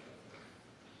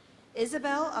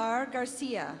 Isabel R.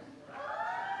 Garcia,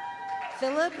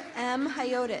 Philip M.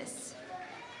 Hyotis,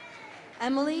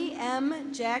 Emily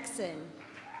M. Jackson,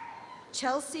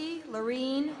 Chelsea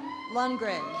Lorene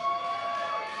Lundgren,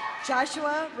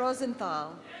 Joshua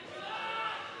Rosenthal.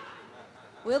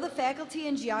 Will the faculty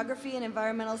in Geography and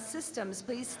Environmental Systems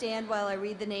please stand while I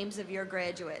read the names of your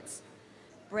graduates?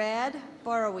 Brad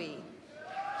Borowy,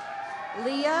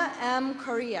 Leah M.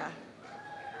 Correa,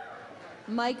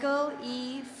 Michael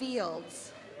E.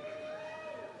 Fields,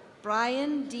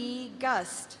 Brian D.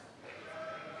 Gust,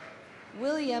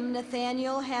 William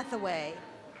Nathaniel Hathaway,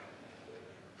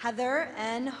 Heather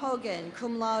N. Hogan,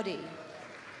 cum laude,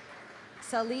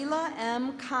 Salila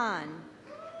M. Khan,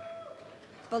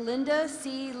 Belinda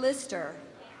C. Lister,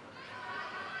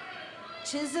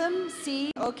 Chisholm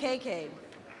C. Okeke,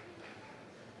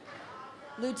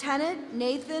 Lieutenant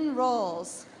Nathan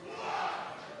Rolls,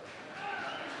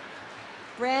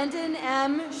 Brandon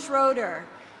M. Schroeder,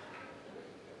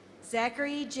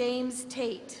 Zachary James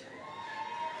Tate,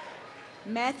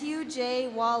 Matthew J.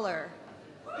 Waller,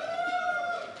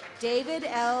 David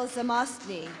L.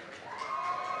 Zamostny.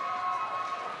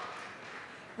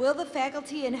 Will the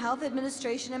faculty in Health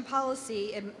Administration and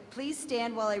Policy please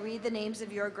stand while I read the names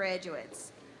of your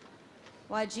graduates?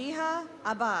 Wajiha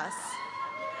Abbas,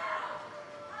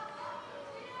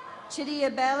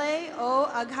 Chidiabele O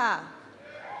Agha,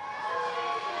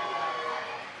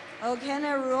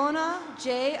 Okenaruna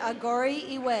J.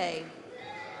 Agori Iwe,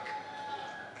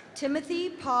 Timothy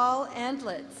Paul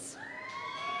Antlitz,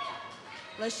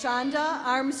 Lashonda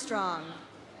Armstrong,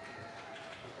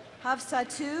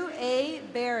 Hafsatu A.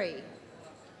 Berry,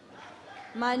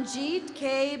 Manjeet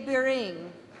K.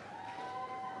 Biring,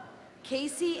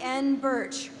 Casey N.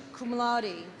 Birch, cum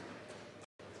laude,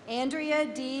 Andrea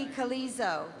D.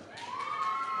 Calizo,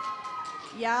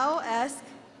 Yao S.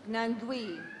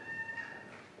 Gnangui,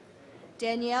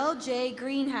 Danielle J.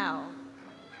 Greenhow,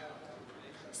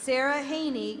 Sarah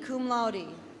Haney, cum laude,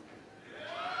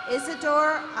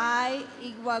 Isidore I.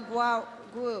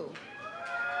 Iguaguagu,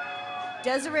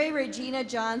 Desiree Regina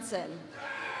Johnson,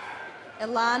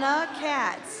 Ilana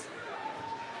Katz,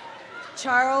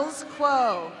 Charles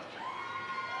Quo,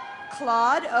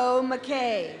 Claude O.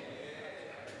 McKay,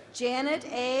 Janet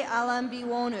A.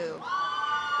 Alambiwonu,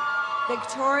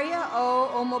 Victoria O.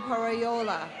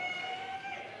 Omopariola,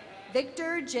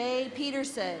 Victor J.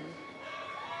 Peterson,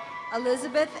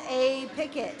 Elizabeth A.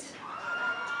 Pickett,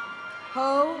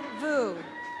 Ho Vu,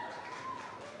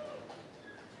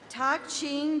 Tak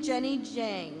Ching Jenny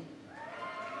Jiang.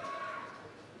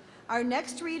 Our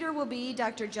next reader will be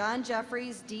Dr. John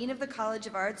Jeffries, Dean of the College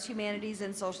of Arts, Humanities,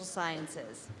 and Social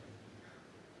Sciences.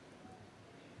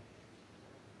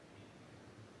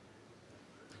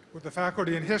 Would the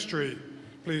faculty in history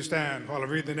please stand while I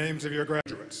read the names of your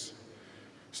graduates?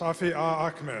 Safi A.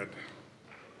 Ahmed,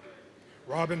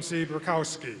 Robin C.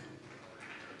 Burkowski,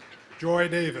 Joy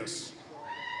Davis,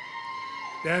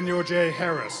 Daniel J.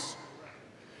 Harris,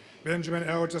 Benjamin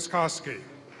L. Jaskowski,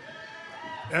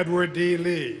 Edward D.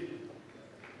 Lee,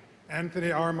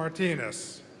 Anthony R.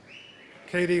 Martinez,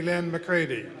 Katie Lynn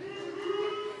McCready,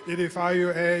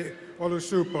 Idifayu A.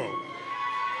 Olusupo,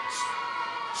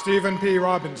 Stephen P.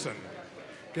 Robinson,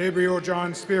 Gabriel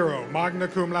John Spiro, magna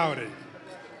cum laude,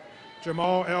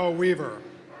 Jamal L. Weaver,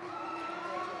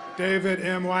 David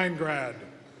M. Weingrad,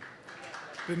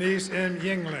 Denise M.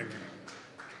 Yingling.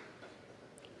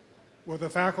 Will the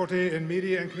faculty in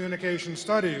Media and Communication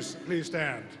Studies please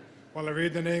stand while I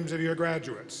read the names of your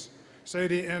graduates?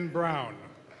 Sadie N. Brown,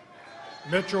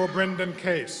 Mitchell Brendan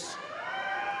Case,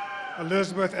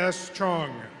 Elizabeth S.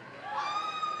 Chong,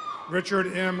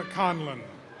 Richard M. Conlon,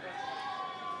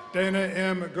 Dana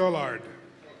M. Gullard,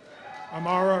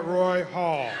 Amara Roy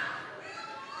Hall,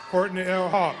 Courtney L.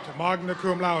 Haupt, magna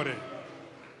cum laude,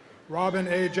 Robin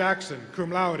A. Jackson,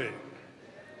 cum laude,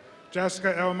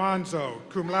 Jessica L. Manzo,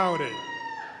 cum laude,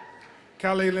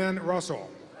 Kelly Lynn Russell,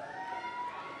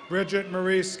 Bridget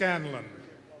Marie Scanlon,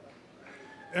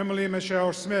 Emily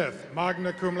Michelle Smith,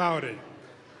 magna cum laude.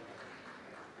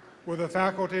 Will the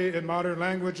faculty in modern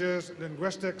languages,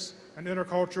 linguistics, and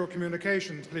intercultural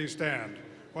communications please stand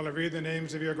while I read the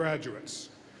names of your graduates.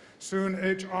 Soon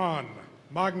H. Ahn,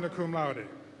 magna cum laude.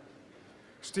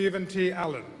 Stephen T.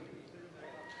 Allen.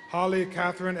 Holly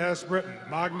Catherine S. Britton,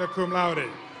 magna cum laude.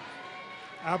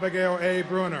 Abigail A.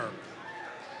 Bruner.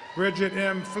 Bridget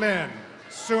M. Flynn,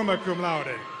 summa cum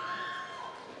laude.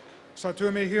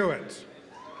 Satumi Hewitt.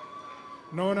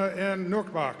 Nona N.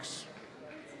 Nookbox.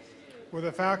 Will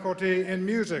the faculty in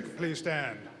music please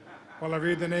stand while I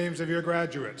read the names of your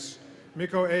graduates.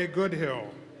 Miko A. Goodhill.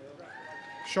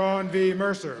 Sean V.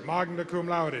 Mercer, magna cum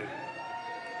laude.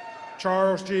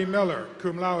 Charles G. Miller,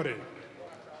 cum laude.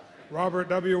 Robert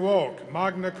W. Wolk,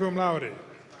 magna cum laude.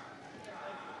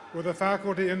 Will the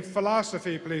faculty in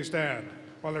philosophy please stand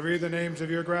while I read the names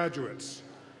of your graduates.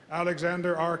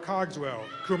 Alexander R. Cogswell,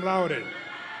 cum laude.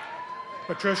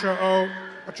 Patricia O.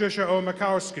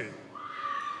 Makowski.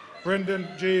 Brendan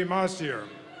G. Masier.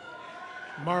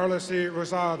 Marla C.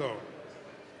 Rosado.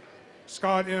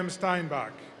 Scott M.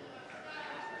 Steinbach.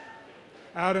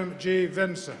 Adam G.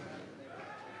 Vinson.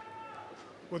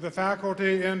 Will the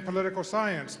faculty in political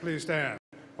science please stand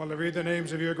while I read the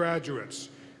names of your graduates.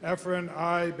 Efren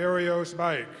I. Berrios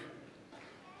Baik.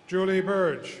 Julie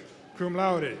Burge, cum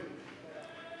laude.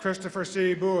 Christopher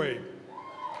C. Bowie.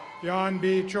 Jan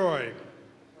B. Choi.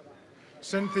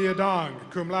 Cynthia Dong,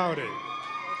 cum laude.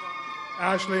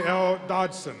 Ashley L.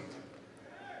 Dodson.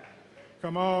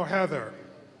 Kamal Heather.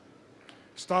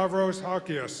 Stavros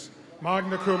Hakias,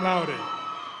 magna cum laude.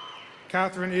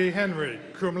 Catherine E. Henry,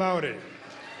 cum laude.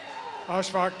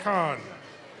 Ashfaq Khan.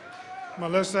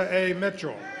 Melissa A.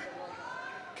 Mitchell.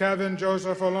 Kevin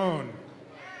Joseph Alone.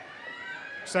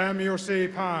 Samuel C.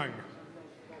 Pang.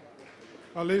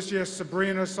 Alicia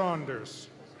Sabrina Saunders.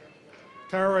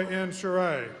 Tara N.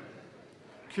 Shuray.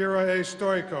 Kira A.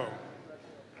 Stoico.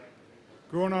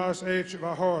 Gunas H.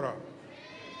 Vahora.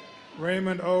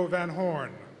 Raymond O. Van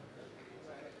Horn.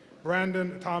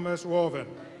 Brandon Thomas Wolven.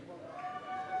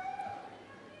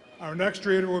 Our next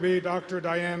reader will be Dr.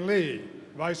 Diane Lee,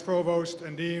 Vice Provost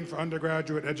and Dean for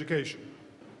Undergraduate Education.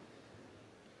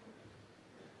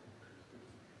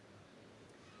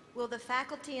 Will the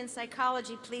faculty in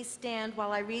psychology please stand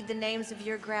while I read the names of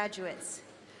your graduates?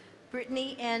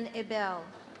 Brittany N. Ebel.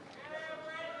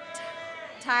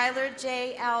 Tyler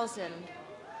J. Alzen.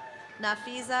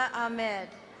 Nafiza Ahmed.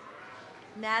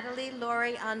 Natalie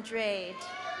Lori Andrade.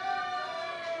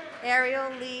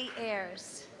 Ariel Lee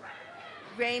Ayers.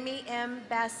 Rami M.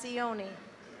 Bassioni.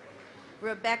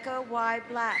 Rebecca Y.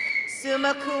 Black,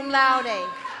 summa cum laude.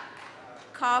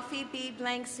 Coffee B.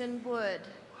 Blankson Wood.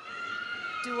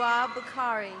 Dua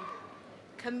Bukhari.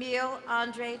 Camille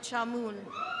Andre Chamoun.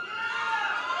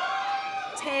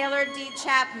 Taylor D.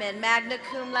 Chapman, magna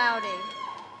cum laude.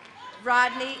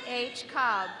 Rodney H.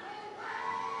 Cobb.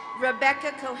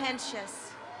 Rebecca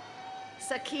Cohentius.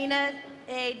 Sakina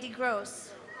A. DeGrosse.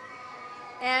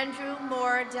 Andrew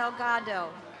Moore Delgado.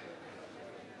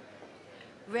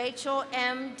 Rachel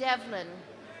M. Devlin.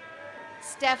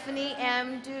 Stephanie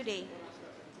M. Duty.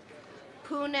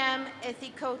 Poonam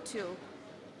Ethikotu.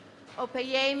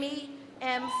 Opeyemi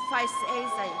M.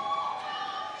 Faiseze.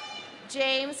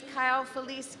 James Kyle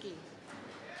Feliski.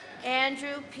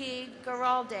 Andrew P.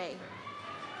 Garalde.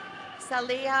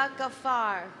 Saliha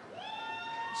Gafar.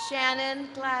 Shannon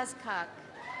Glasscock.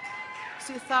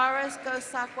 Sutharas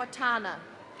Gosakwatana.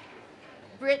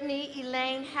 Brittany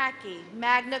Elaine Hackey,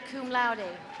 magna cum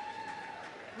laude.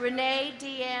 Renee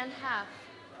Deanne Huff.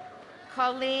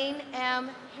 Colleen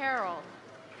M. Harrell.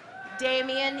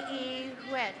 Damian E.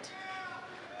 Witt.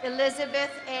 Elizabeth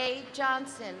A.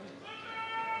 Johnson.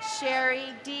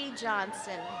 Sherry D.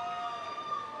 Johnson.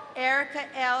 Erica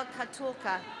L.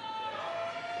 Katulka.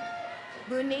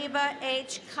 Muniba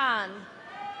H. Khan.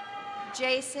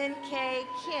 Jason K.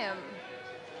 Kim.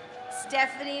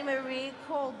 Stephanie Marie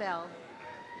Colbell.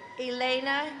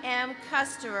 Elena M.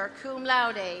 Custerer, cum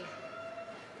laude.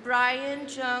 Brian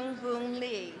Jung Boon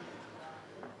Lee.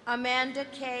 Amanda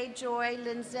K. Joy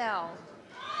Linzel.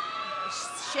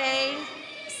 Shane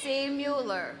C.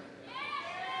 Mueller.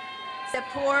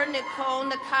 Sepur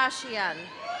Nicole Nakashian.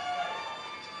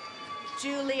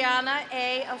 Juliana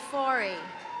A. Afori.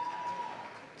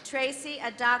 Tracy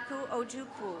Adaku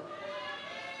Ojukwu.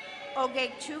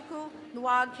 Ogechukwu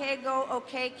Nwakego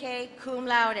Okeke, cum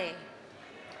laude.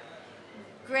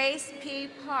 Grace P.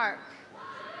 Park.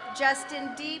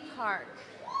 Justin D. Park.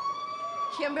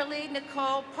 Kimberly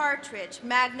Nicole Partridge,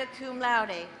 magna cum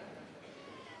laude.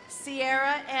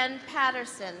 Sierra N.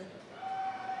 Patterson.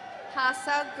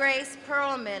 Hassa Grace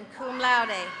Perlman, cum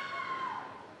laude.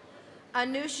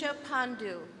 Anusha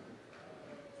Pandu.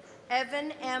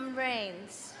 Evan M.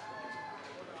 Rains.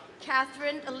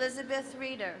 Catherine Elizabeth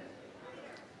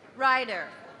Ryder.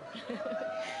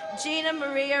 Gina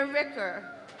Maria Ricker.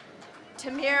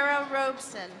 Tamira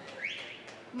Robeson.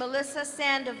 Melissa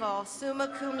Sandoval, summa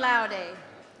cum laude.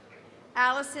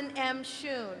 Allison M.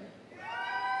 Schoon.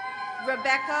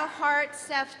 Rebecca Hart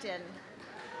Sefton.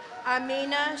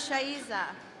 Amina Shaiza.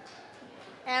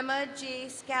 Emma G.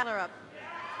 Scalarup.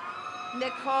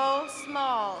 Nicole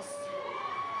Smalls.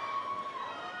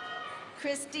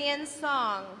 Christian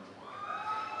Song.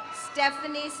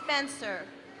 Stephanie Spencer.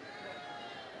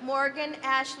 Morgan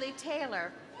Ashley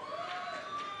Taylor.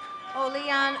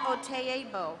 Olean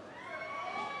Oteyebo.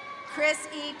 Chris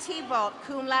E. Tebolt,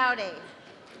 cum laude.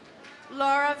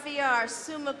 Laura Villar,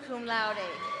 summa cum laude.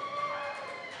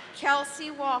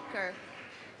 Kelsey Walker.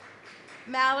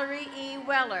 Mallory E.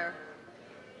 Weller.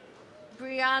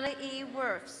 Brianna E.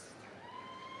 Wirfs.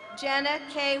 Jenna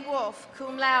K. Wolf,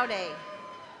 cum laude.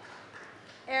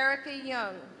 Erica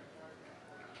Young.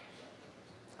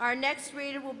 Our next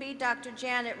reader will be Dr.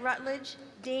 Janet Rutledge,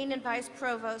 Dean and Vice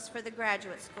Provost for the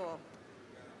Graduate School.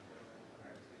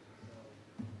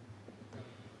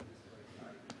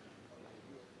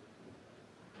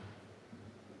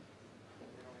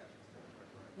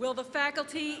 Will the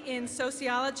faculty in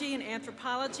sociology and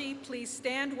anthropology please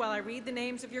stand while I read the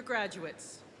names of your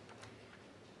graduates?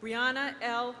 Brianna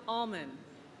L. Allman.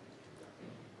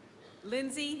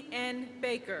 Lindsay N.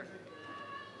 Baker.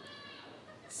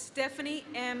 Stephanie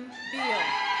M. Beal.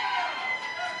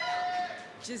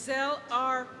 Giselle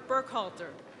R.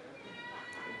 Burkhalter.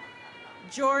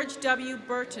 George W.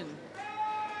 Burton.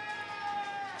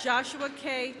 Joshua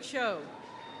K. Cho.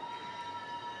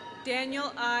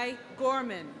 Daniel I.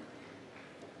 Gorman.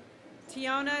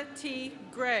 Tiona T.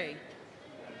 Gray.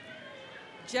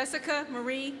 Jessica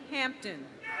Marie Hampton.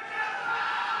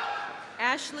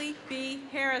 Ashley B.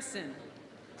 Harrison.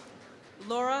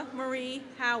 Laura Marie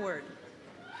Howard.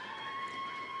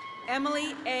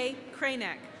 Emily A.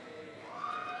 Kranek.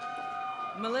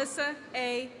 Melissa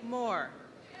A. Moore.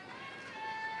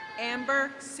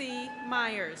 Amber C.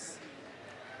 Myers.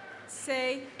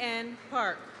 Say N.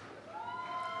 Park.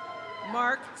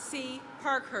 Mark C.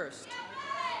 Parkhurst.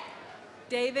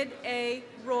 David A.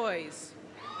 Roys.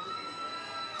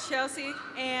 Chelsea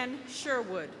Ann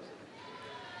Sherwood.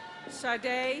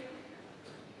 Sade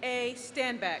A.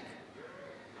 Stanbeck.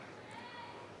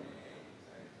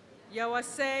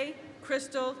 Yawase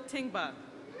Crystal Tingba.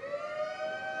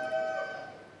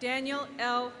 Daniel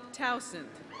L. Towsend.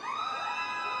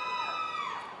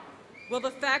 Will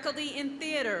the faculty in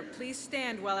theater please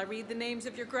stand while I read the names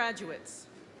of your graduates?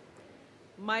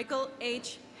 Michael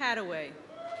H. Hadaway.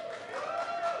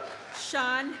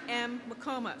 Sean M.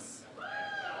 McComas.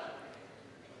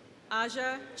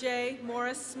 Aja J.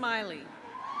 Morris Smiley.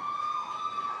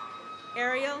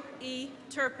 Ariel E.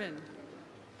 Turpin.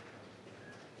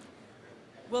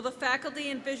 Will the faculty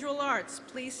in visual arts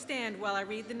please stand while I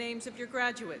read the names of your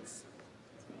graduates?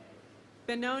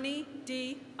 Benoni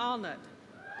D. Alnut.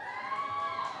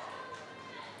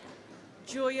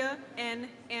 Julia N.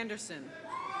 Anderson.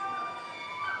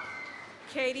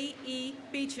 Katie E.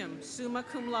 Beecham, summa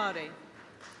cum laude.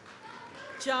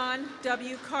 John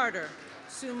W. Carter,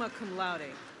 summa cum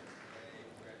laude.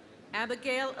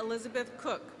 Abigail Elizabeth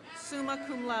Cook, summa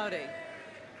cum laude.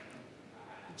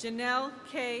 Janelle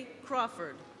K.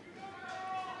 Crawford.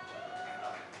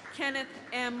 Kenneth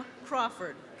M.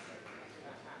 Crawford.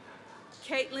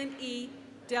 Caitlin E.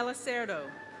 Delacerdo,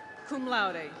 cum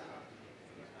laude.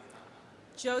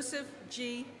 Joseph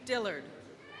G. Dillard.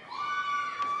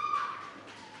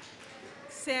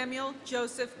 Samuel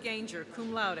Joseph Ganger,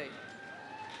 cum laude.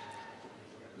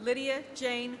 Lydia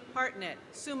Jane Hartnett,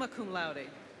 summa cum laude.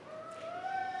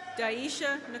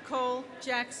 Daisha Nicole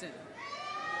Jackson.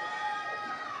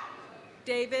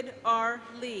 David R.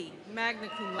 Lee, magna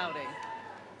cum laude.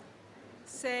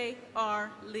 Say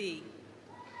R. Lee.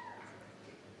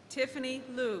 Tiffany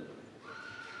Liu.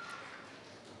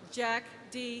 Jack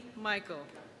D. Michael.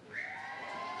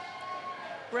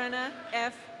 Brenna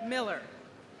F. Miller.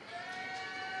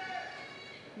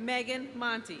 Megan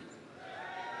Monty.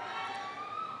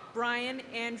 Brian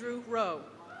Andrew Rowe.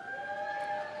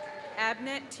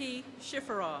 Abnet T.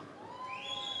 Schifferall.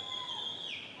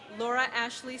 Laura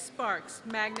Ashley Sparks,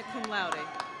 magna cum laude.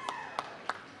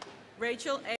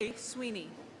 Rachel A. Sweeney.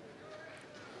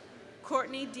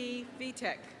 Courtney D.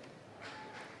 Vitek.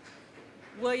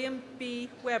 William B.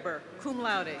 Weber, cum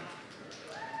laude.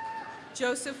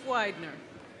 Joseph Widener.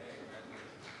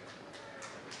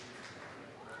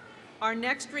 Our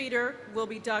next reader will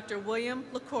be Dr. William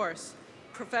LaCourse,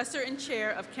 Professor and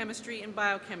Chair of Chemistry and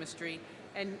Biochemistry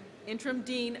and Interim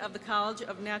Dean of the College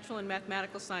of Natural and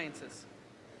Mathematical Sciences.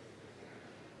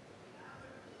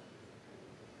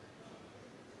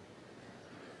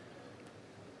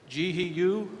 Ji-hee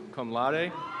Yu, cum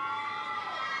laude.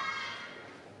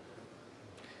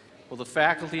 Will the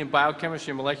faculty in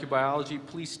biochemistry and molecular biology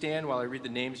please stand while I read the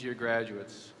names of your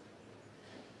graduates?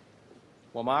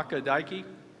 Wamaka Daiki.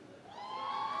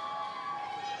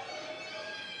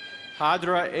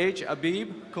 Hadra H.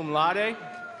 Abib, cum laude.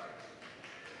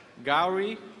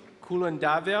 Gauri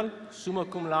Kulandavel, summa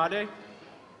cum laude.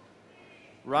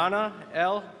 Rana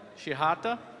L.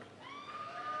 Shihata.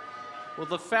 Will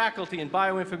the faculty in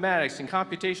bioinformatics and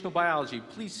computational biology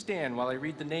please stand while I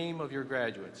read the name of your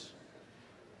graduates?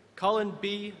 Cullen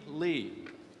B. Lee.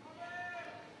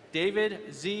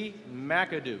 David Z.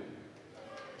 McAdoo.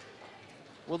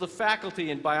 Will the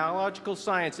faculty in biological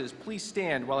sciences please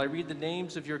stand while I read the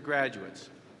names of your graduates?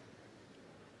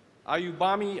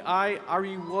 Ayubami I.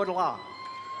 Ariwodla.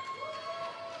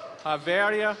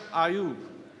 Javeria Ayub.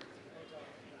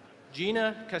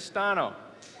 Gina Castano.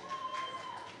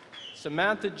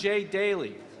 Samantha J.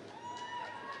 Daly.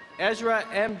 Ezra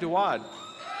M. Duad.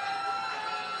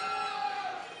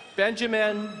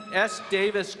 Benjamin S.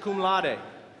 Davis, cum laude.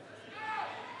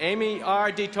 Amy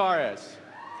R. De Torres.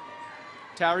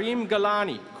 Tarim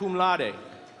Galani, cum laude.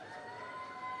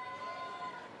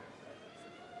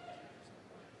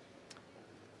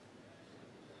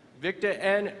 Victor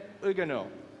N. Ugano.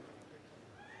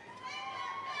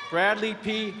 Bradley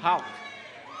P. Hauk.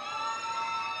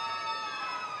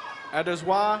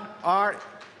 Adazwa R.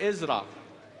 Isra.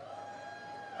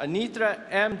 Anitra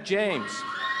M. James.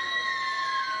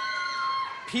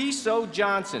 P. So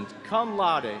Johnson, cum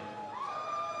laude.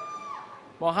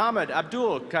 Mohammed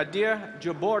Abdul Qadir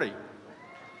Jabori.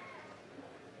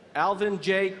 Alvin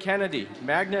J. Kennedy,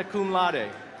 magna cum laude.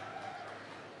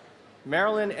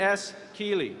 Marilyn S.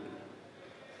 Keeley.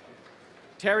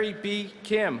 Terry B.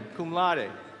 Kim, cum laude.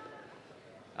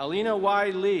 Alina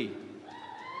Y. Lee.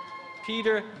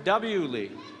 Peter W.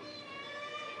 Lee.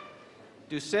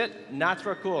 Duset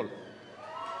Natrakul.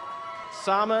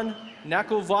 Saman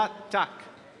Nakuvat Tak.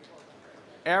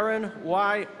 Aaron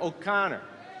Y. O'Connor.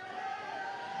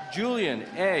 Julian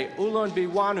A.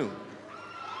 Ulonbiwanu.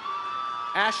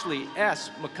 Ashley S.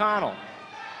 McConnell.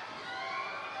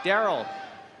 Daryl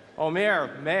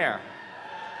Omer Mayer.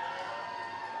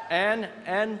 Ann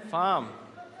N. Pham.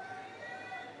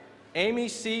 Amy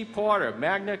C. Porter,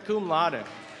 magna cum laude.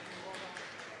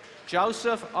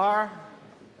 Joseph R.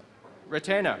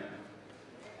 Retena.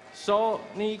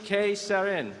 Soni K.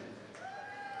 Sarin.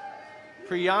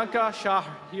 Priyanka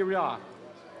Shahira.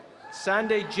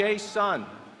 Sanday J. Sun.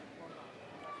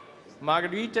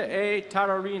 Margarita A.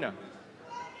 Tararina.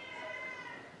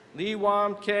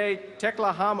 Liwam K.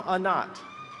 Teklaham Anat.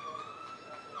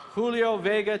 Julio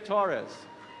Vega Torres.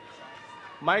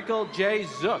 Michael J.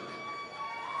 Zook.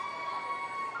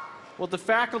 Will the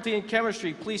faculty in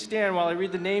chemistry please stand while I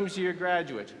read the names of your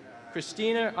graduates?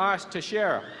 Christina R.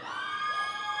 Teixeira.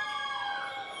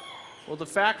 Will the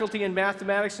faculty in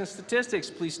mathematics and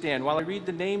statistics please stand while I read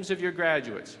the names of your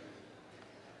graduates?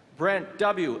 Brent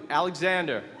W.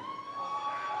 Alexander.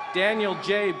 Daniel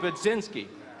J. Budzinski.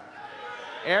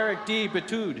 Eric D.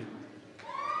 Batud.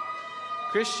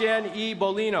 Christian E.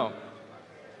 Bolino.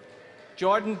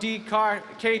 Jordan D.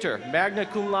 Cater, magna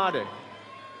cum laude.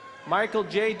 Michael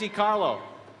J. DiCarlo.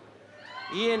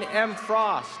 Ian M.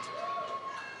 Frost.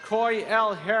 Coy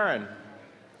L. Heron.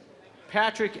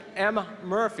 Patrick M.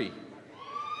 Murphy.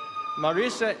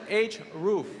 Marissa H.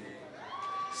 Roof.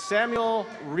 Samuel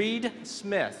Reed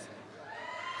Smith.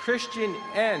 Christian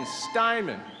N.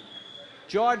 Steinman.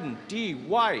 Jordan D.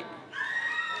 White.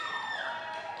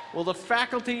 Will the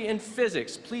faculty in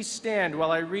physics please stand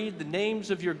while I read the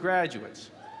names of your graduates?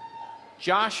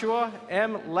 Joshua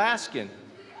M. Laskin.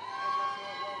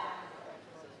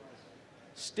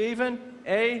 Stephen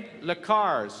A.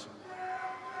 Lacars.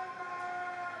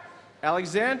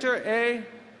 Alexander A.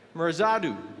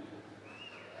 Mirzadou.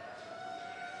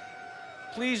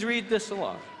 Please read this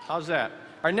along. How's that?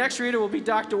 Our next reader will be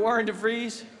Dr. Warren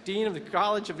DeVries, Dean of the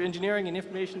College of Engineering and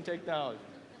Information Technology.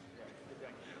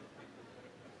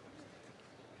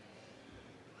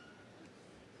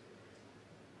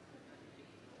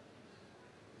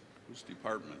 Whose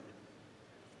department?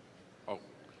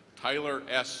 Tyler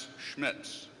S.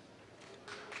 Schmitz.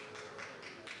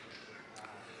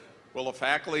 Will the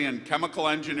faculty in chemical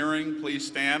engineering please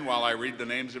stand while I read the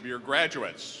names of your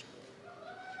graduates?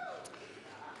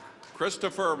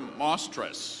 Christopher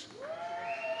Mostras,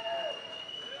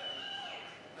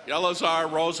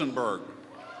 Yelazar Rosenberg,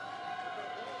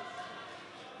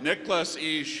 Nicholas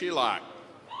E. Shilak.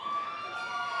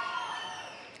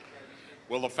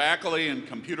 Will the faculty in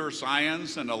computer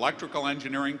science and electrical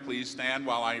engineering please stand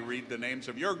while I read the names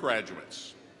of your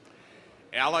graduates?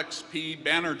 Alex P.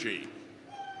 Banerjee,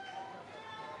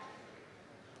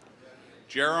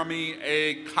 Jeremy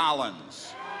A.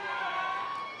 Collins,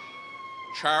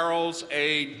 Charles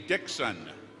A. Dixon,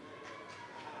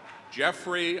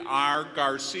 Jeffrey R.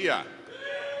 Garcia,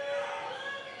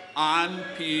 An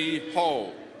P.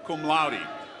 Ho, cum laude,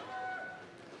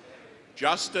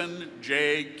 Justin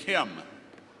J. Kim.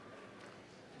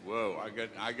 Whoa,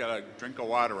 I got a drink of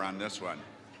water on this one.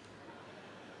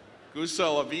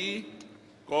 Gusalavi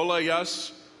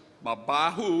Golayas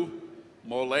Mabahu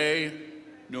Mole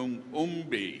Nung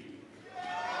Umbi.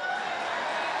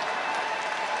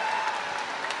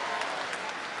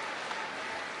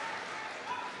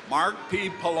 Mark P.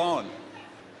 Pallone,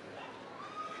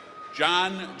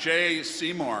 John J.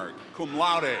 Seymour, cum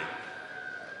laude.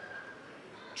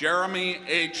 Jeremy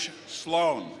H.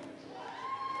 Sloan,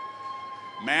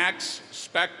 Max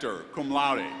Spector, cum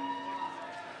laude.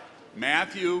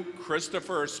 Matthew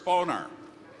Christopher Sponer,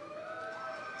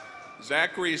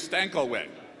 Zachary Stankelwick,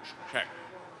 check.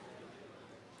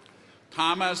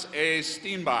 Thomas A.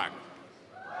 Steenbach,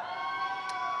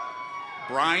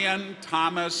 Brian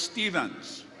Thomas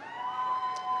Stevens,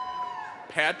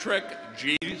 Patrick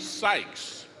G.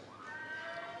 Sykes,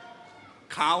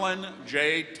 Colin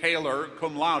J. Taylor,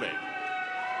 cum laude.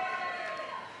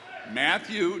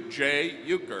 Matthew J.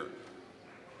 Euchre,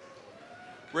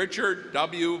 Richard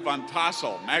W. Van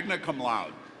Tassel, magna cum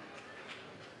laude.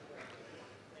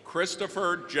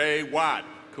 Christopher J. Watt,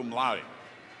 cum laude.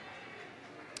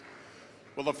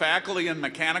 Will the faculty in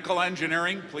mechanical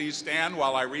engineering please stand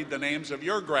while I read the names of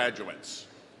your graduates?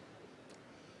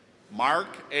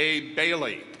 Mark A.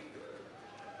 Bailey,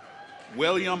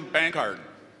 William Bankard,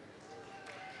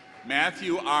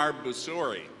 Matthew R.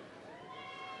 Busuri,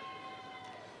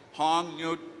 Hong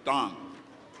Nyut Dong,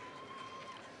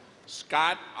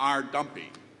 Scott R. Dumpy,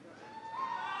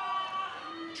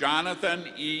 Jonathan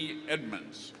E.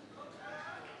 Edmonds,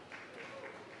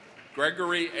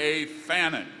 Gregory A.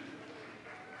 Fannin,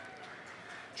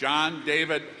 John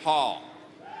David Hall,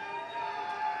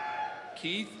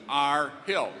 Keith R.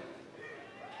 Hill,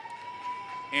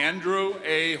 Andrew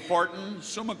A. Horton,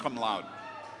 summa cum laude,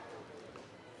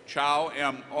 Chow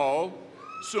M. O.,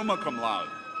 summa cum laude,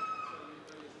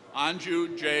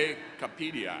 Anju J.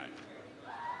 Kapidii,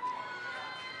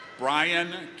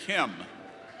 Brian Kim,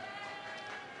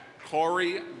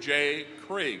 Corey J.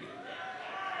 Krieg,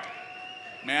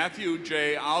 Matthew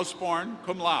J. Osborne,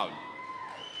 cum laude,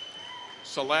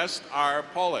 Celeste R.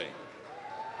 Pole,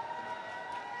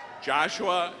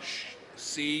 Joshua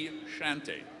C.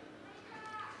 Shante,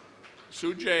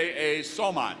 Sujay A.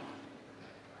 Soman,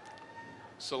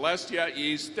 Celestia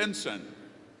E. Stinson,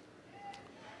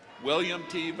 William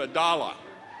T. Vidala,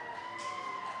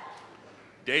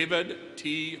 David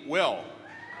T. Will,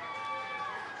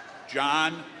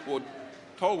 John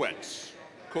Wotowitz,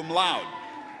 cum laude,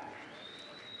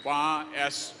 Hua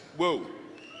S. Wu.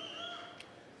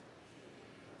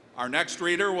 Our next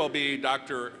reader will be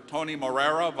Dr. Tony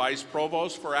Morera, Vice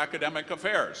Provost for Academic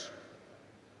Affairs.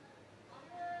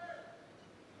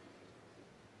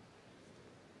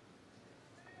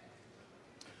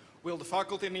 Will the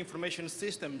Faculty of Information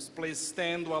Systems please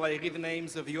stand while I read the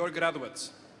names of your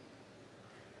graduates?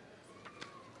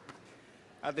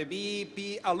 Adebi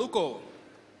P. Aluco,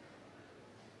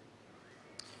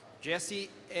 Jesse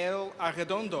L.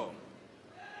 Arredondo,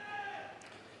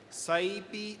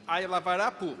 Saipi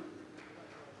Ailavarapu,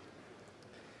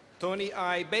 Tony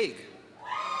I. Baig,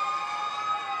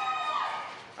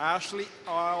 Ashley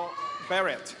R.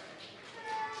 Barrett,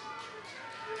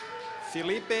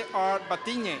 Felipe R.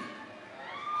 Batigne,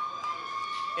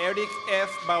 Eric F.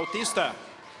 Bautista,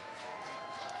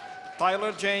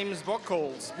 Tyler James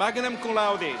Buckles, magna cum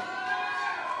laude,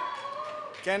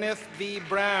 Kenneth V.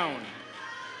 Brown,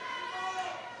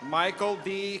 Michael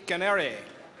D. Canary,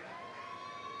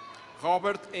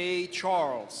 Robert A.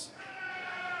 Charles,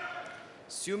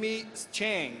 Sumi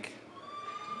Chang,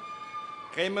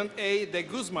 Raymond A. de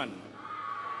Guzman,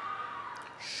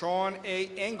 Sean A.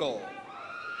 Engel,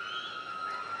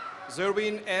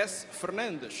 Zerwin S.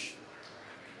 Fernandez,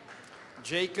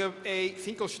 Jacob A.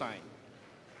 Finkelstein,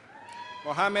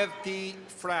 Mohamed T.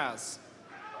 Fraz,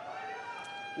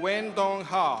 Wen Dong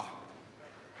Ha.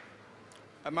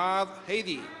 Ahmad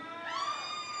Hadi.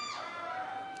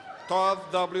 Todd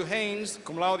W. Haynes,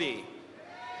 cum laude.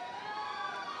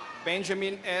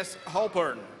 Benjamin S.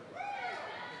 Halpern.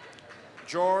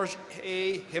 George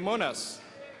A. Hemonas.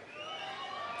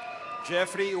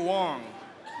 Jeffrey Wong.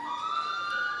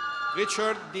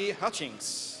 Richard D.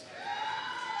 Hutchings.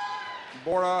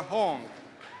 Bora Hong.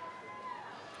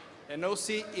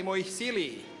 Enosi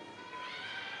Imoisili.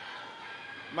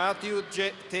 Matthew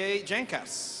T.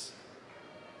 Jenkas.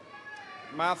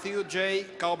 Matthew J.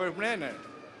 Kalberbrenner.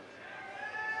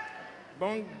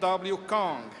 Bong W.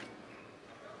 Kong.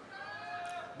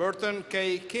 Burton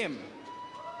K. Kim.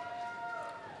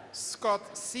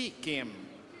 Scott C. Kim.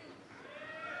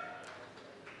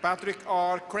 Patrick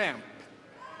R. Cramp.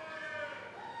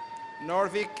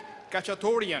 Norvik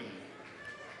Kachatorian.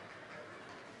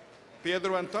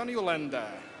 Pedro Antonio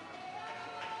Landa.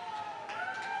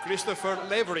 Christopher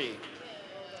Lavery.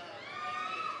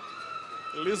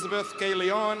 Elizabeth K.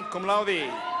 Leon, cum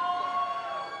laude.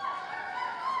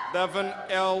 Devon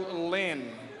L.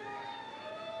 Lynn.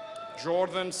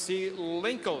 Jordan C.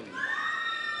 Lincoln.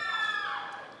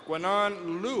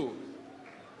 Gwenon Liu.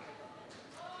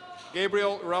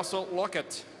 Gabriel Russell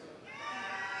Lockett.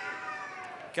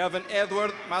 Kevin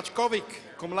Edward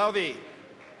Machkovic, cum laude.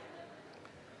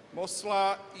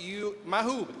 Mosla U.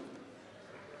 Mahub.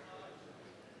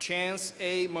 Chance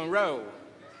A. Monroe.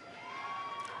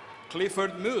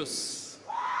 Clifford Moose.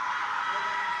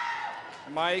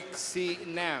 Mike C.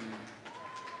 Nam.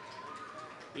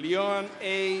 Leon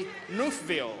A.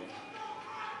 Neufville.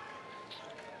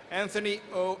 Anthony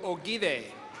O. Ogide.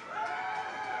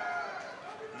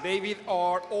 David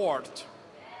R. Ort.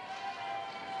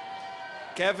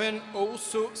 Kevin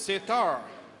Osu Setar.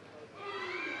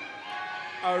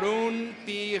 Arun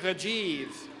P. Rajiv.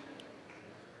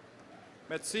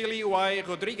 Matsili Y.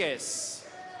 Rodriguez.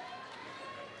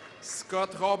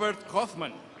 Scott Robert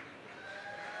Hoffman.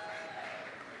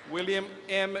 William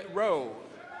M. Rowe.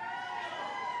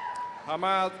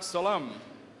 Hamad Salam.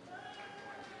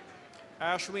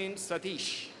 Ashwin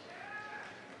Satish.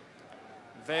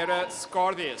 Vera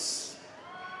Scordius.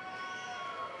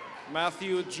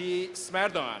 Matthew G.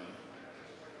 Smerdon.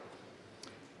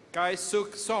 Kai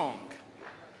Suk Song.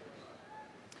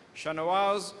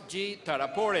 Shanawaz G.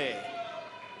 Tarapore.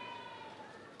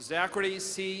 Zachary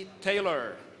C.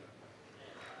 Taylor.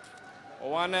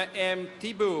 Oana M.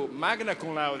 Tibu, magna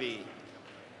cum laude.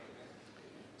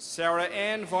 Sarah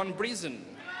Ann von Briesen.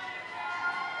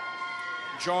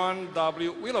 John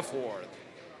W. Williford.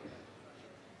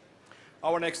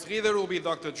 Our next reader will be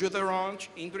Dr. Jutta Ronch,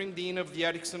 Interim Dean of the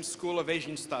Erickson School of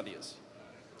Asian Studies.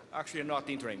 Actually, not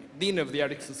interim, Dean of the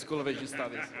Erickson School of Asian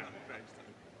Studies.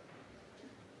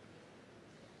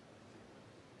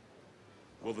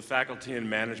 Will the Faculty in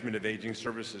Management of Aging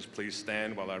Services please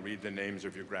stand while I read the names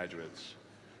of your graduates?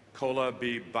 Kola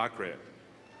B. Bakre.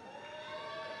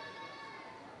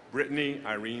 Brittany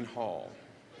Irene Hall.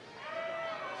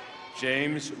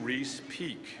 James Reese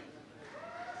Peak.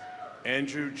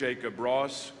 Andrew Jacob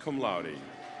Ross, cum laude.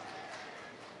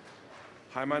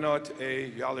 Haymanot A.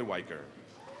 Yaliwaiker.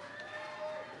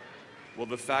 Will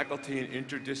the Faculty in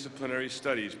Interdisciplinary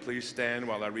Studies please stand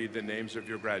while I read the names of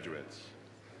your graduates?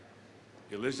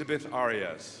 Elizabeth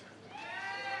Arias.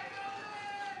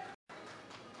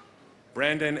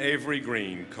 Brandon Avery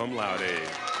Green, cum laude.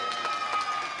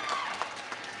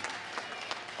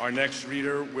 Our next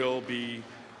reader will be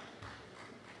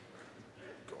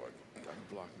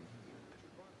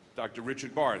Dr.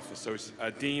 Richard Barth,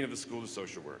 Dean of the School of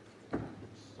Social Work.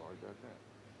 Sorry about that.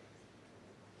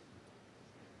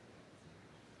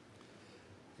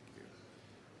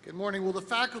 Good morning. Will the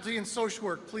faculty in social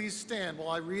work please stand while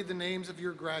I read the names of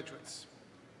your graduates?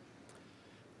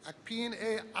 Akpin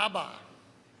A. Abba.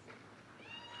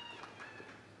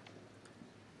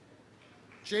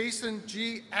 Jason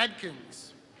G.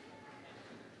 Adkins.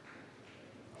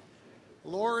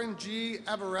 Lauren G.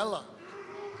 Avarella.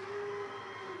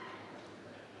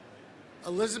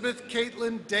 Elizabeth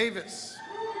Caitlin Davis.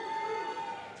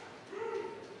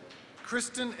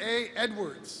 Kristen A.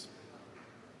 Edwards.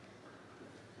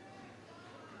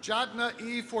 Jatna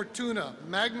E. Fortuna,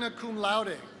 magna cum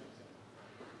laude.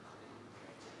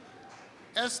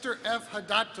 Esther F.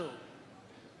 Hadato.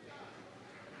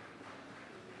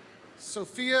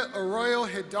 Sophia Arroyo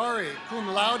Hidari, cum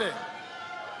laude.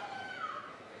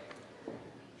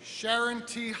 Sharon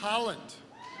T. Holland.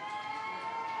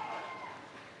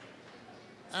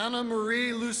 Anna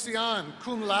Marie Lucian,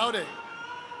 cum laude.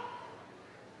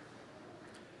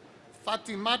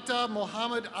 Fatimata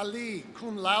Mohammed Ali,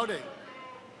 cum laude.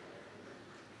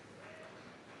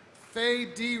 Faye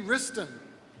D. Riston.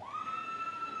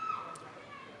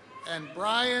 and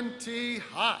Brian T.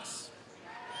 Haas.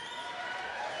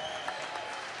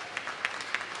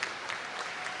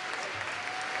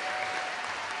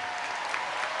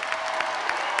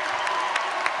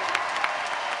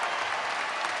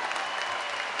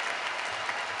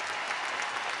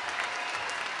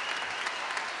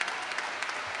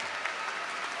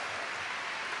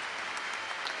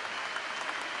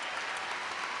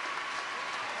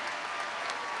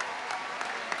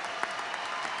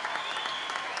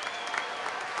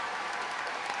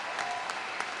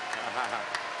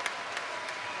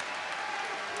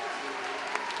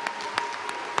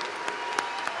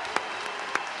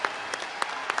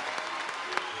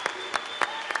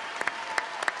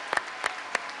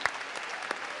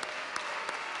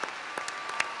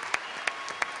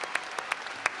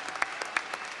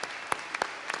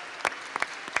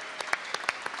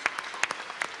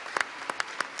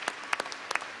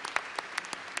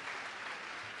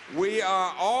 We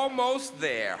are almost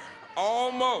there,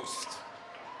 almost.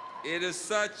 It is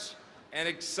such an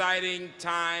exciting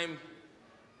time.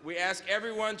 We ask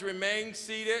everyone to remain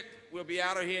seated. We'll be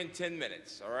out of here in 10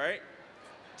 minutes, all right?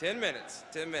 10 minutes,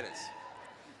 10 minutes.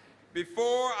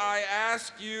 Before I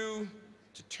ask you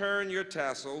to turn your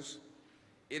tassels,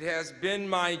 it has been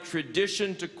my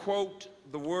tradition to quote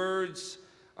the words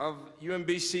of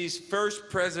UMBC's first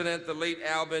president, the late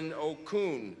Alvin O.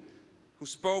 Kuhn, who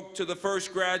spoke to the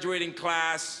first graduating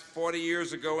class 40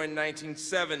 years ago in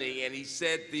 1970, and he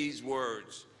said these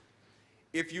words: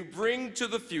 "If you bring to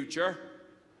the future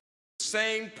the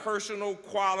same personal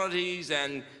qualities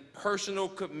and personal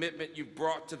commitment you've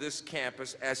brought to this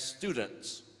campus as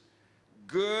students,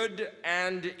 good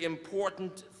and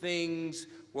important things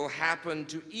will happen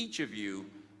to each of you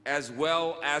as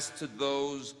well as to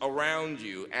those around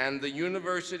you, and the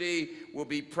university will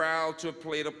be proud to have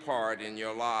played a part in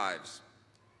your lives."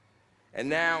 And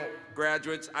now,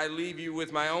 graduates, I leave you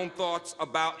with my own thoughts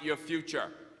about your future.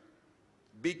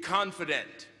 Be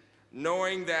confident,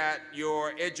 knowing that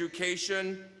your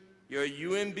education, your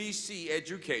UMBC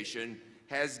education,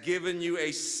 has given you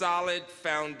a solid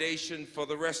foundation for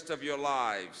the rest of your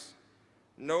lives.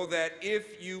 Know that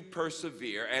if you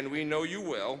persevere, and we know you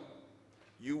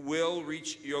will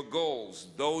reach your goals,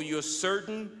 though you're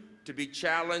certain to be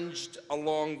challenged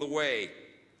along the way.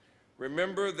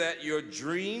 Remember that your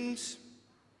dreams,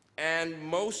 and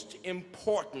most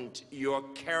important, your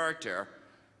character,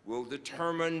 will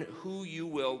determine who you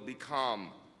will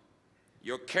become.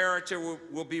 Your character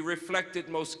will be reflected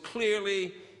most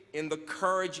clearly in the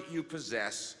courage you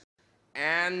possess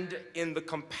and in the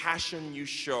compassion you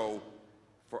show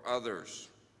for others.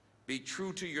 Be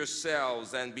true to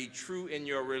yourselves and be true in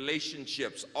your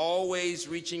relationships, always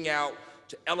reaching out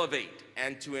to elevate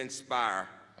and to inspire.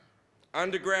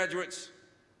 Undergraduates,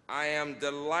 I am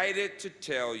delighted to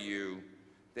tell you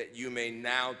that you may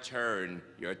now turn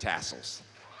your tassels.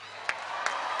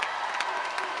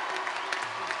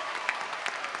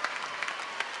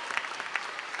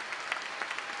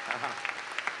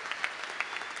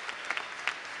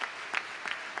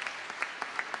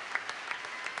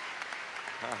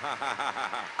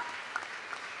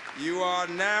 You are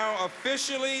now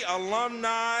officially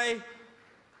alumni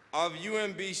of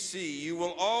UMBC. You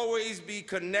will always be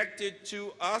connected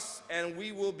to us, and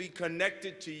we will be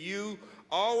connected to you.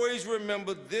 Always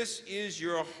remember, this is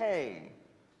your home.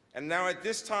 And now at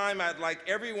this time, I'd like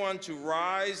everyone to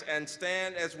rise and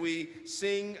stand as we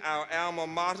sing our alma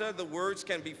mater. The words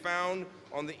can be found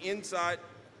on the inside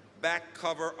back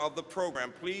cover of the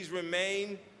program. Please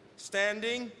remain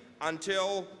standing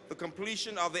until the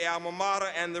completion of the alma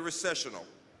mater and the recessional.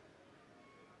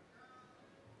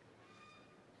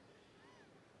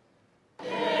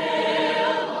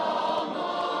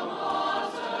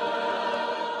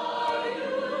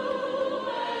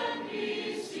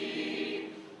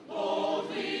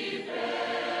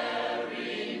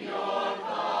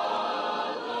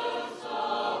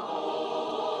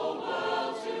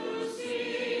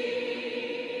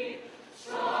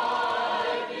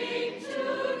 Striving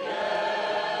together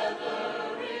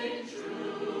in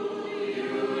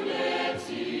true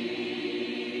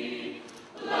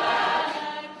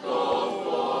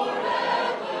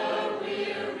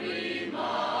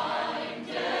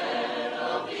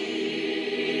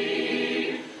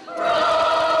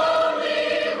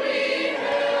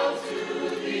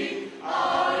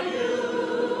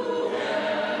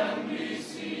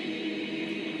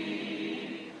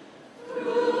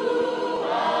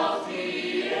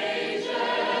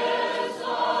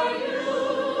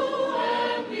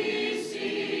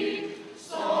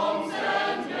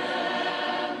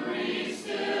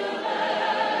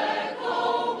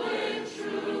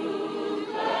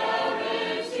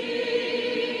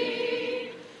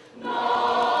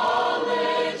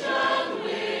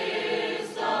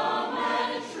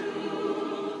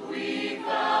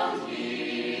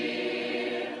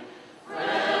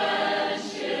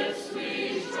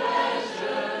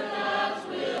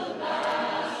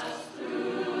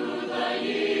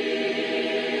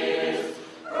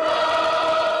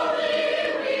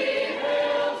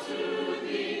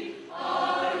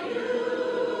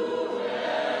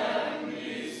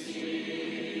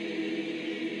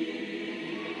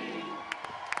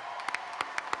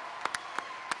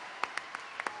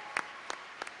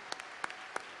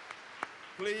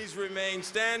Please remain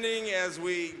standing as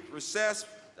we recess.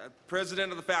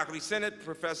 President of the Faculty Senate,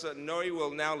 Professor Noe,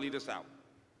 will now lead us out.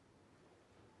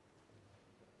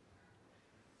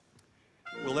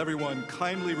 Will everyone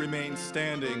kindly remain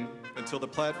standing until the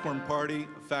platform party,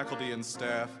 faculty and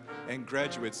staff, and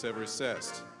graduates have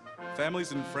recessed.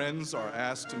 Families and friends are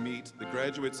asked to meet the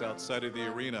graduates outside of the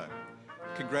arena.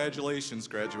 Congratulations,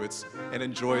 graduates, and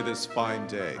enjoy this fine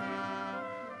day.